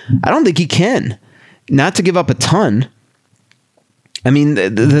 I don't think he can. Not to give up a ton.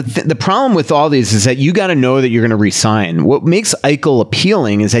 The problem with all these is that you got to know that you're going to re-sign. What makes Eichel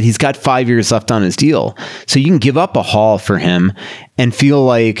appealing is that he's got 5 years left on his deal. So you can give up a haul for him and feel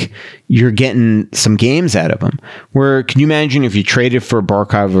like you're getting some games out of him. Where, can you imagine if you traded for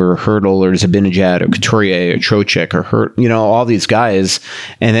Barkov or Hurdle or Zibanejad or Couturier or Trocheck or all these guys,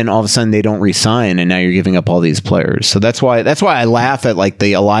 and then all of a sudden they don't re-sign, and now you're giving up all these players. So that's why I laugh at like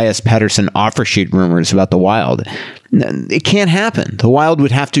the Elias Pettersson offer sheet rumors about the Wild. It can't happen. The Wild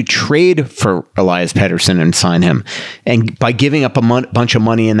would have to trade for Elias Pettersson and sign him. And by giving up a bunch of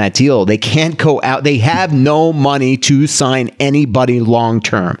money in that deal, they can't go out. They have no money to sign anybody long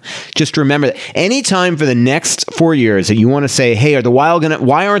term. Just remember that anytime for the next 4 years that you want to say, hey,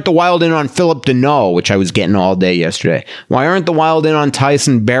 why aren't the Wild in on Philip Deneau, which I was getting all day yesterday? Why aren't the Wild in on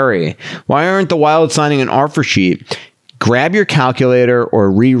Tyson Barrie? Why aren't the Wild signing an offer sheet? Grab your calculator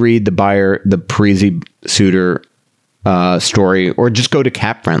or reread the Parise Suter story, or just go to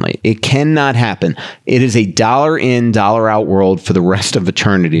Cap Friendly. It cannot happen. It is a dollar in, dollar out world for the rest of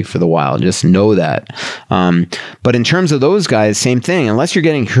eternity for the Wild. Just know that. But in terms of those guys, same thing. Unless you're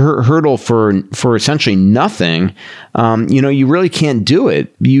getting Hurdle for essentially nothing, you really can't do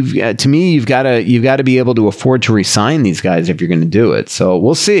it. You've got to be able to afford to re-sign these guys if you're going to do it. So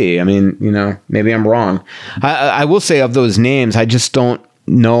we'll see. Maybe I'm wrong. I will say, of those names, I just don't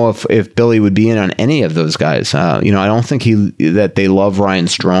know if Billy would be in on any of those guys. I don't think that they love Ryan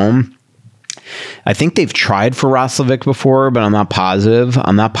Strome. I think they've tried for Roslovic before, but I'm not positive.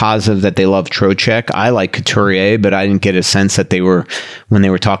 I'm not positive that they love Trocheck. I like Couturier, but I didn't get a sense that when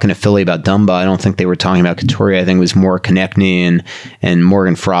they were talking to Philly about Dumba, I don't think they were talking about Couturier. I think it was more Konechny and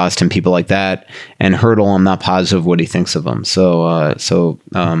Morgan Frost and people like that. And Hurdle, I'm not positive what he thinks of them.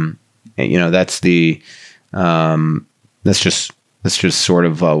 That's just sort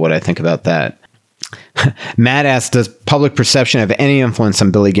of what I think about that. Matt asks, does public perception have any influence on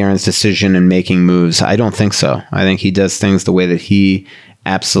Billy Guerin's decision in making moves? I don't think so. I think he does things the way that he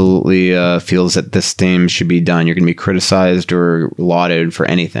absolutely feels that this team should be done. You're going to be criticized or lauded for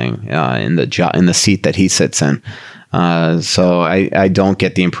anything in the seat that he sits in. So I don't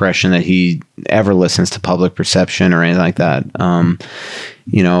get the impression that he ever listens to public perception or anything like that.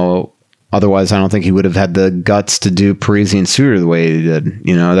 Otherwise, I don't think he would have had the guts to do Parisi and Suter the way he did.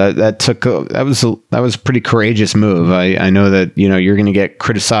 That was a pretty courageous move. I know that, you're going to get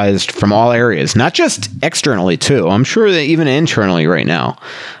criticized from all areas, not just externally too. I'm sure that even internally right now,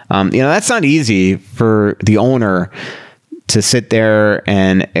 that's not easy for the owner to sit there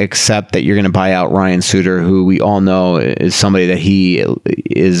and accept that you're going to buy out Ryan Suter, who we all know is somebody that he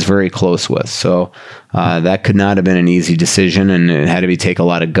is very close with. So that could not have been an easy decision, and it had to take a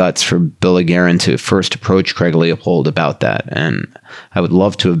lot of guts for Billy Guerin to first approach Craig Leopold about that. And I would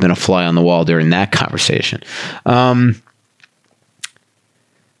love to have been a fly on the wall during that conversation.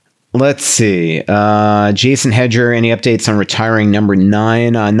 Let's see. Jason Hedger, any updates on retiring number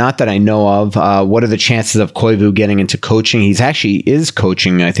 9? Not that I know of. What are the chances of Koivu getting into coaching? He's actually is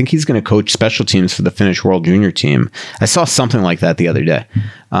coaching. I think he's going to coach special teams for the Finnish World Junior team. I saw something like that the other day.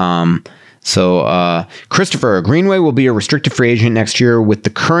 So Christopher, Greenway will be a restricted free agent next year with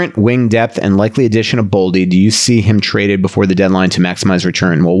the current wing depth and likely addition of Boldy. Do you see him traded before the deadline to maximize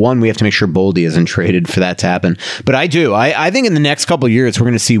return? Well, one, we have to make sure Boldy isn't traded for that to happen. But I do. I think in the next couple of years, we're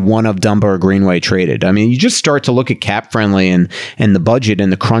going to see one of Dumba or Greenway traded. I mean, you just start to look at cap friendly and the budget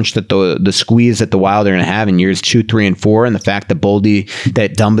and the crunch that the squeeze that the Wild are going to have in years 2, 3, and 4, and the fact that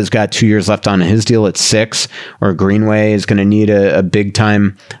Dumba's got 2 years left on his deal at 6, or Greenway is going to need a big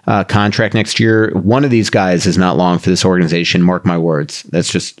time contract next year. One of these guys is not long for this organization. Mark my words.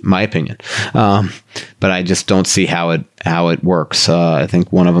 That's just my opinion. But I just don't see how it works. I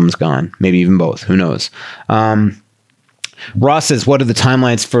think one of them's gone. Maybe even both. Who knows? Ross says, what do the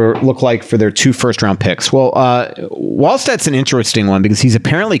timelines look like for their 2 first-round picks? Well, Wallstedt's an interesting one because he's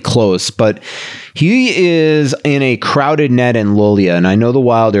apparently close, but he is in a crowded net in Luleå, and I know the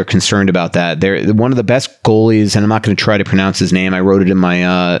Wild are concerned about that. They're one of the best goalies, and I'm not going to try to pronounce his name. I wrote it in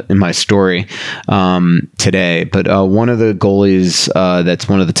my story today, but one of the goalies that's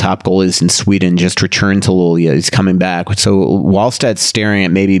one of the top goalies in Sweden just returned to Luleå. He's coming back. So Wallstedt's staring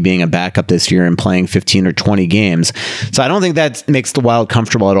at maybe being a backup this year and playing 15 or 20 games. So I don't think that makes the Wild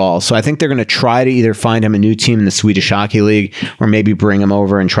comfortable at all. So I think they're going to try to either find him a new team in the Swedish Hockey League or maybe bring him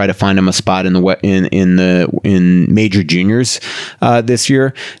over and try to find him a spot in major juniors this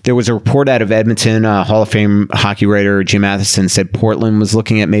year. There was a report out of Edmonton. Hall of Fame hockey writer Jim Matheson said Portland was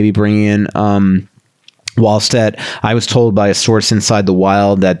looking at maybe bringing in Wallstedt. I was told by a source inside the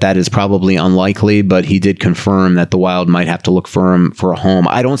Wild that is probably unlikely, but he did confirm that the Wild might have to look for him for a home.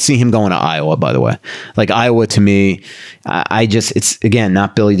 I don't see him going to Iowa, by the way. Like Iowa, to me, it's again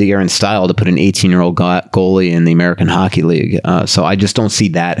not Billy Guerin's style to put an 18-year-old goalie in the American Hockey League. So I just don't see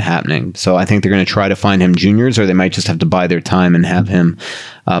that happening. So I think they're going to try to find him juniors, or they might just have to buy their time and have him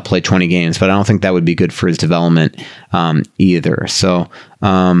play 20 games. But I don't think that would be good for his development either. So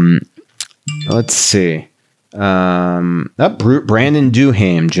let's see. Brandon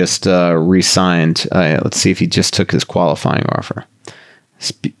Duhaime just re-signed. Let's see if he just took his qualifying offer.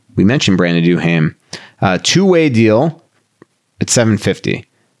 We mentioned Brandon Duhaime. 2-way deal at $750.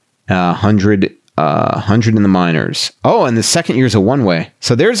 100 in the minors. Oh, and the second year's a 1-way.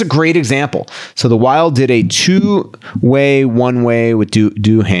 So there's a great example. So the Wild did a 2-way, 1-way with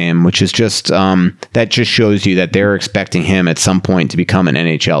Duhaime, which is just that just shows you that they're expecting him at some point to become an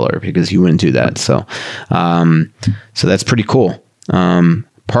NHLer, because you wouldn't do that. So that's pretty cool.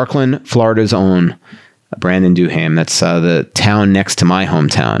 Parkland, Florida's own Brandon Duhaime. That's the town next to my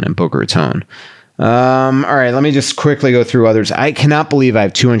hometown in Boca Raton. All right, let me just quickly go through others. I cannot believe I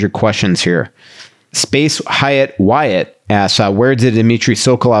have 200 questions here. Space Hyatt Wyatt asks, where did Dmitry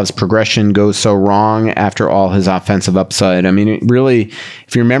Sokolov's progression go so wrong after all his offensive upside? I mean, really,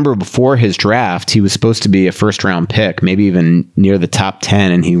 if you remember before his draft, he was supposed to be a first-round pick, maybe even near the top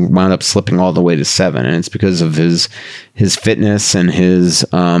 10, and he wound up slipping all the way to 7. And it's because of his fitness and his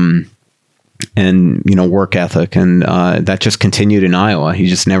work ethic, and that just continued in Iowa. He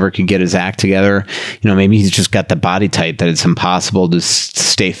just never could get his act together. Maybe he's just got the body type that it's impossible to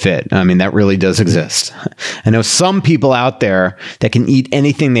stay fit. I mean, that really does exist. I know some people out there that can eat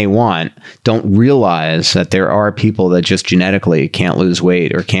anything they want don't realize that there are people that just genetically can't lose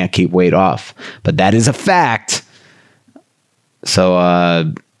weight or can't keep weight off, but that is a fact. So,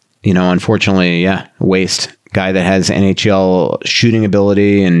 unfortunately, waste. Guy that has NHL shooting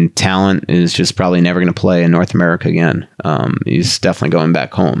ability and talent is just probably never going to play in North America again. He's definitely going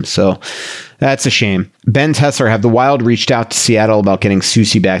back home. So That's a shame. Ben Tesler, have the Wild reached out to Seattle about getting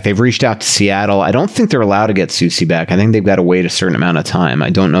Soucy back? They've reached out to Seattle. I don't think they're allowed to get Soucy back. I think they've got to wait a certain amount of time.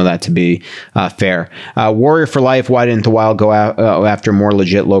 I don't know that to be fair. Warrior for Life, why didn't the Wild go out, after a more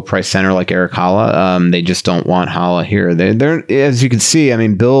legit low-price center like Erik Haula? They just don't want Haula here. They're, as you can see, I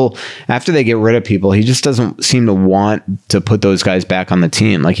mean, Bill, after they get rid of people, he just doesn't seem to want to put those guys back on the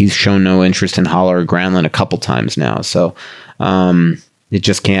team. Like, he's shown no interest in Haula or Granlund a couple times now. So, it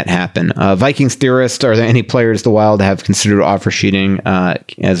just can't happen. Vikings theorist, are there any players the Wild have considered offer sheeting?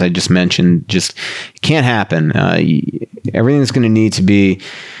 As I just mentioned, just can't happen. Everything's going to need to be,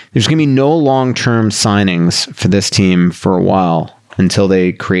 there's going to be no long-term signings for this team for a while until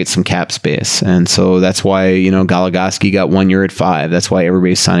they create some cap space. And so that's why, Goligoski got 1 year at $5. That's why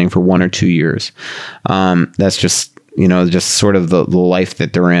everybody's signing for 1 or 2 years. That's just sort of the life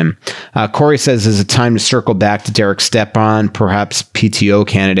that they're in. Corey says, is it time to circle back to Derek Stepan, perhaps PTO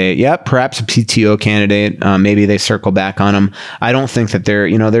candidate? Yeah, perhaps a PTO candidate. Maybe they circle back on him. I don't think that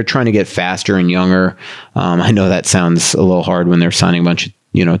they're trying to get faster and younger. I know that sounds a little hard when they're signing a bunch of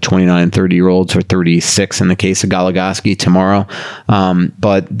 29, 30-year-olds, or 36 in the case of Goligoski tomorrow.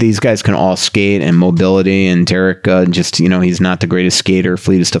 But these guys can all skate, and mobility, and Derek he's not the greatest skater,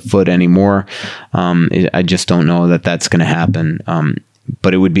 fleetest of foot anymore. I just don't know that that's going to happen.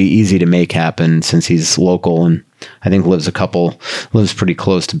 But it would be easy to make happen since he's local, and I think lives pretty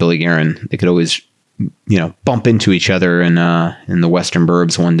close to Billy Guerin. They could always, bump into each other in the Western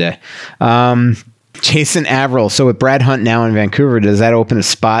Burbs one day. Jason Averill. So with Brad Hunt now in Vancouver, does that open a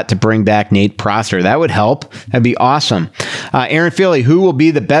spot to bring back Nate Prosser? That would help. That'd be awesome. Aaron Feely, who will be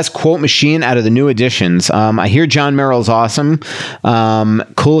the best quote machine out of the new additions? I hear John Merrill's awesome.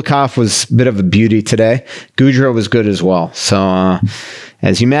 Kulikov was a bit of a beauty today. Goudreau was good as well. So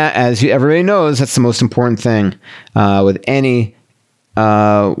as everybody knows, that's the most important thing with any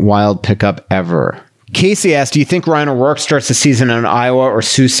Wild pickup ever. Casey asked, do you think Ryan O'Rourke starts the season in Iowa or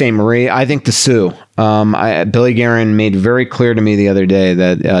Sault Ste. Marie? I think the Sioux. Billy Guerin made very clear to me the other day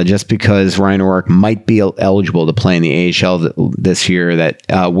that just because Ryan O'Rourke might be eligible to play in the AHL this year,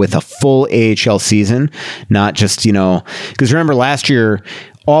 that with a full AHL season, not just, because remember last year,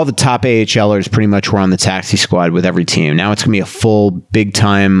 all the top AHLers pretty much were on the taxi squad with every team. Now it's going to be a full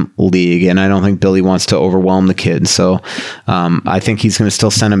big-time league, and I don't think Billy wants to overwhelm the kid. So I think he's going to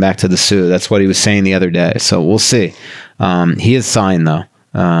still send him back to the Sioux. That's what he was saying the other day. So we'll see. He is signed, though,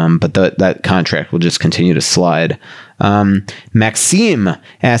 but that contract will just continue to slide. Maxime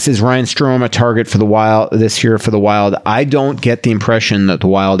asks, is Ryan Strome a target for the Wild this year for the Wild? I don't get the impression that the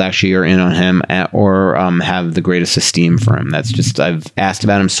Wild actually are in on him or have the greatest esteem for him. That's just, I've asked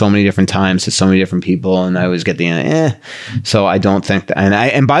about him so many different times to so many different people, and I always get the So I don't think that.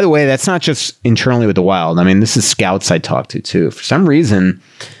 And by the way, that's not just internally with the Wild. I mean, this is scouts I talk to too. For some reason,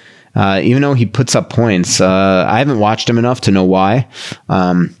 even though he puts up points, I haven't watched him enough to know why.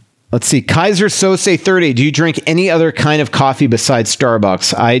 Let's see. Kaiser Sose 30. Do you drink any other kind of coffee besides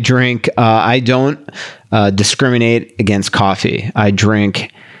Starbucks? I drink, I don't discriminate against coffee. I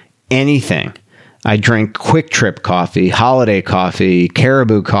drink anything. I drink Quick Trip coffee, Holiday coffee,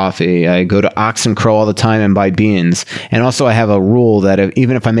 Caribou coffee. I go to Ox and Crow all the time and buy beans. And also I have a rule that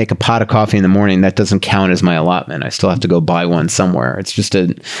even if I make a pot of coffee in the morning, that doesn't count as my allotment. I still have to go buy one somewhere. It's just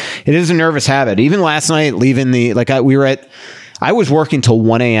it is a nervous habit. Even last night, leaving I was working till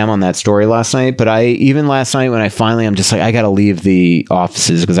 1 a.m. on that story last night, but even last night when I'm just like, I got to leave the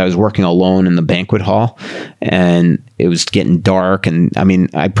offices because I was working alone in the banquet hall and it was getting dark. And I mean,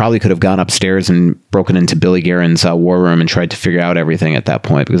 I probably could have gone upstairs and broken into Billy Guerin's war room and tried to figure out everything at that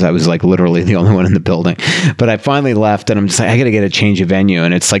point because I was like literally the only one in the building. But I finally left and I'm just like, I got to get a change of venue.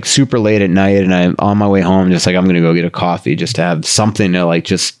 And it's like super late at night and I'm on my way home, just like, I'm going to go get a coffee just to have something to like,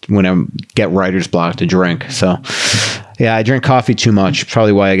 just when I get writer's block to drink. So yeah, I drink coffee too much.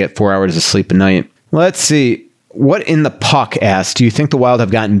 Probably why I get 4 hours of sleep a night. Let's see. What in the puck asks, do you think the Wild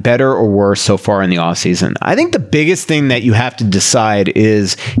have gotten better or worse so far in the offseason? I think the biggest thing that you have to decide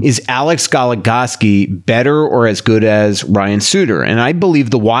is Alex Goligoski better or as good as Ryan Suter? And I believe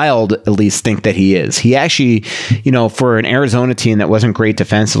the Wild at least think that he is. He actually, for an Arizona team that wasn't great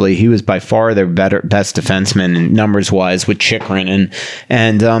defensively, he was by far their best defenseman numbers-wise with Chychrun.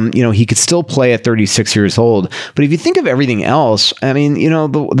 And he could still play at 36 years old. But if you think of everything else, I mean,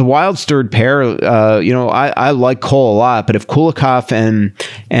 the Wild's third pair, I like Cole a lot, but if Kulikov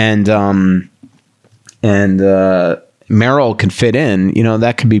and Merrill can fit in,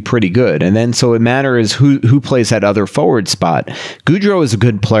 that could be pretty good. And then so it matters who plays that other forward spot. Goudreau is a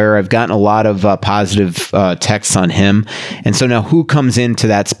good player. I've gotten a lot of positive texts on him. And so now who comes into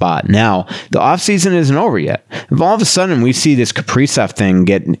that spot? Now, the offseason isn't over yet. If all of a sudden we see this Kaprizov thing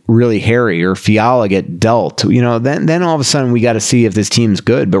get really hairy or Fiala get dealt, then all of a sudden we got to see if this team's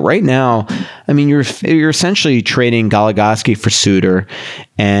good. But right now, I mean, you're essentially trading Goligoski for Suter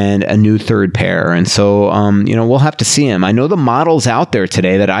and a new third pair. And so, we'll have to see him. I know the models out there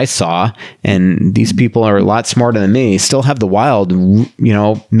today that I saw, and these people are a lot smarter than me, still have the Wild,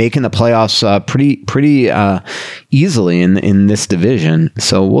 making the playoffs pretty easily in this division.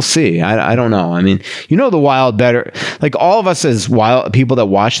 So we'll see. I don't know. I mean, the Wild better. Like all of us as Wild people that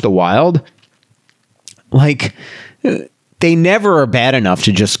watch the Wild, like they never are bad enough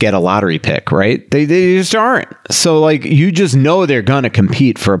to just get a lottery pick, right? They just aren't. So like you just know they're going to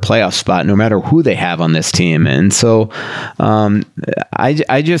compete for a playoff spot no matter who they have on this team. And so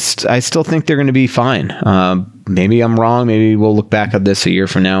I still think they're going to be fine. Maybe I'm wrong. Maybe we'll look back at this a year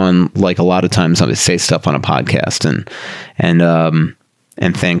from now and like a lot of times I would say stuff on a podcast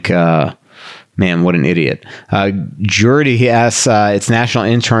and think, man, what an idiot. Jordy, he asks, it's National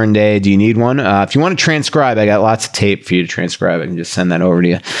Intern Day. Do you need one? If you want to transcribe, I got lots of tape for you to transcribe. I can just send that over to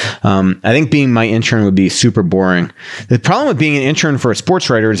you. I think being my intern would be super boring. The problem with being an intern for a sports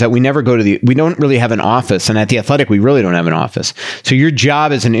writer is that we never go to we don't really have an office. And at The Athletic, we really don't have an office. So your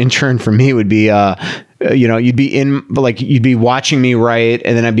job as an intern for me would be, you'd be watching me write,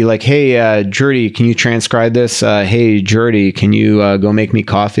 and then I'd be like, hey, Jordy, can you transcribe this? Hey, Jordy, can you go make me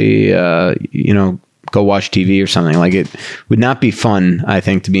coffee? Go watch TV or something. Like it would not be fun, I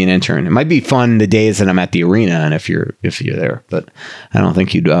think, to be an intern. It might be fun the days that I'm at the arena and if you're there, but I don't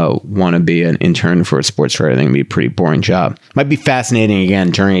think you'd want to be an intern for a sports writer. I think it'd be a pretty boring job. Might be fascinating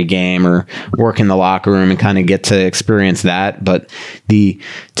again during a game or work in the locker room and kind of get to experience that. But the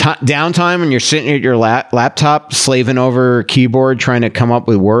downtime when you're sitting at your laptop slaving over a keyboard trying to come up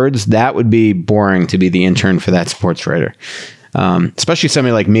with words, that would be boring to be the intern for that sports writer. Especially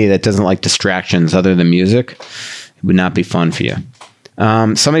somebody like me that doesn't like distractions other than music. It would not be fun for you.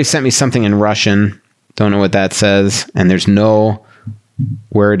 Somebody sent me something in Russian. Don't know what that says. And there's no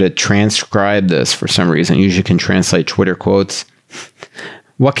where to transcribe this for some reason. Usually you can translate Twitter quotes.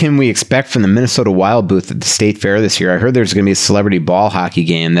 What can we expect from the Minnesota Wild booth at the State Fair this year? I heard there's going to be a celebrity ball hockey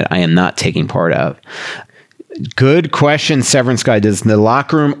game that I am not taking part of. Good question, Severance Guy. Does the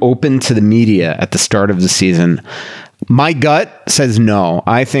locker room open to the media at the start of the season? My gut says no.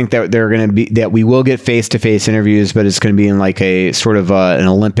 I think that we will get face-to-face interviews, but it's going to be in like a sort of an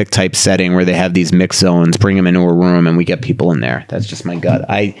Olympic type setting where they have these mixed zones, bring them into a room, and we get people in there. That's just my gut.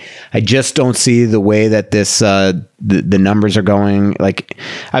 I just don't see the way that this the numbers are going. Like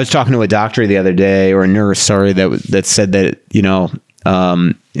I was talking to a doctor the other day, or a nurse, sorry, that said that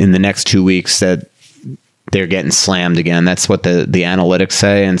in the next 2 weeks that they're getting slammed again. That's what the analytics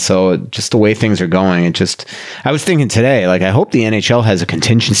say. And so just the way things are going, I was thinking today, like, I hope the NHL has a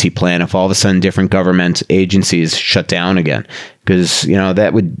contingency plan if all of a sudden different government agencies shut down again, because,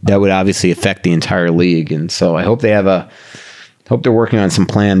 that would obviously affect the entire league. And so I hope they're working on some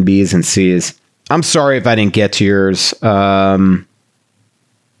plan Bs and Cs. I'm sorry if I didn't get to yours. I'm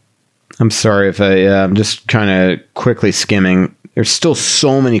sorry if I'm just kind of quickly skimming. There's still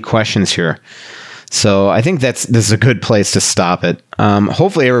so many questions here. So I think this is a good place to stop it.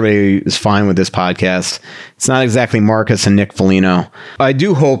 Hopefully everybody is fine with this podcast. It's not exactly Marcus and Nick Foligno. I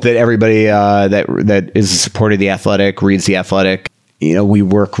do hope that everybody that is a supporter of The Athletic reads The Athletic. We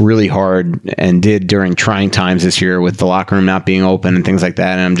work really hard and did during trying times this year with the locker room not being open and things like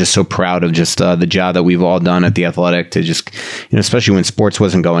that. And I'm just so proud of just the job that we've all done at The Athletic to just, especially when sports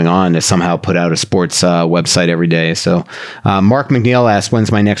wasn't going on, to somehow put out a sports website every day. So Mark McNeil asked,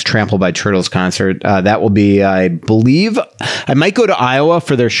 when's my next Trampled by Turtles concert? That will be, I believe, I might go to Iowa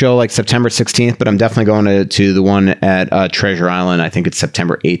for their show like September 16th, but I'm definitely going to the one at Treasure Island. I think it's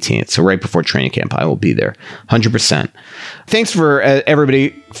September 18th. So right before training camp, I will be there 100%. Thanks for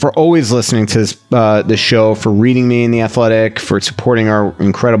everybody for always listening to this show, for reading me in The Athletic, for supporting our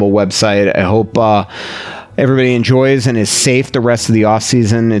incredible website. I hope everybody enjoys and is safe the rest of the off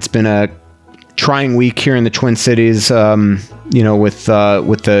season. It's been a trying week here in the Twin Cities, with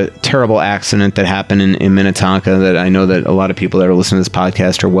the terrible accident that happened in Minnetonka that I know that a lot of people that are listening to this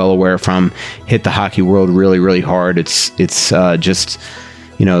podcast are well aware from. Hit the hockey world really, really hard. It's just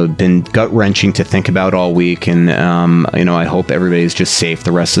been gut-wrenching to think about all week. And, I hope everybody's just safe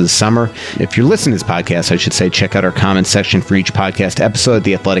the rest of the summer. If you're listening to this podcast, I should say, check out our comments section for each podcast episode,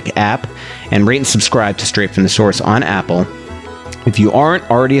 the Athletic app, and rate and subscribe to Straight from the Source on Apple If you aren't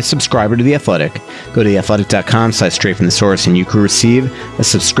already a subscriber to The Athletic, go to theathletic.com/straight from the source and you can receive a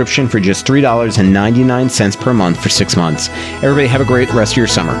subscription for just $3.99 per month for 6 months. Everybody have a great rest of your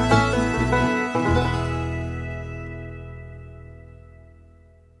summer.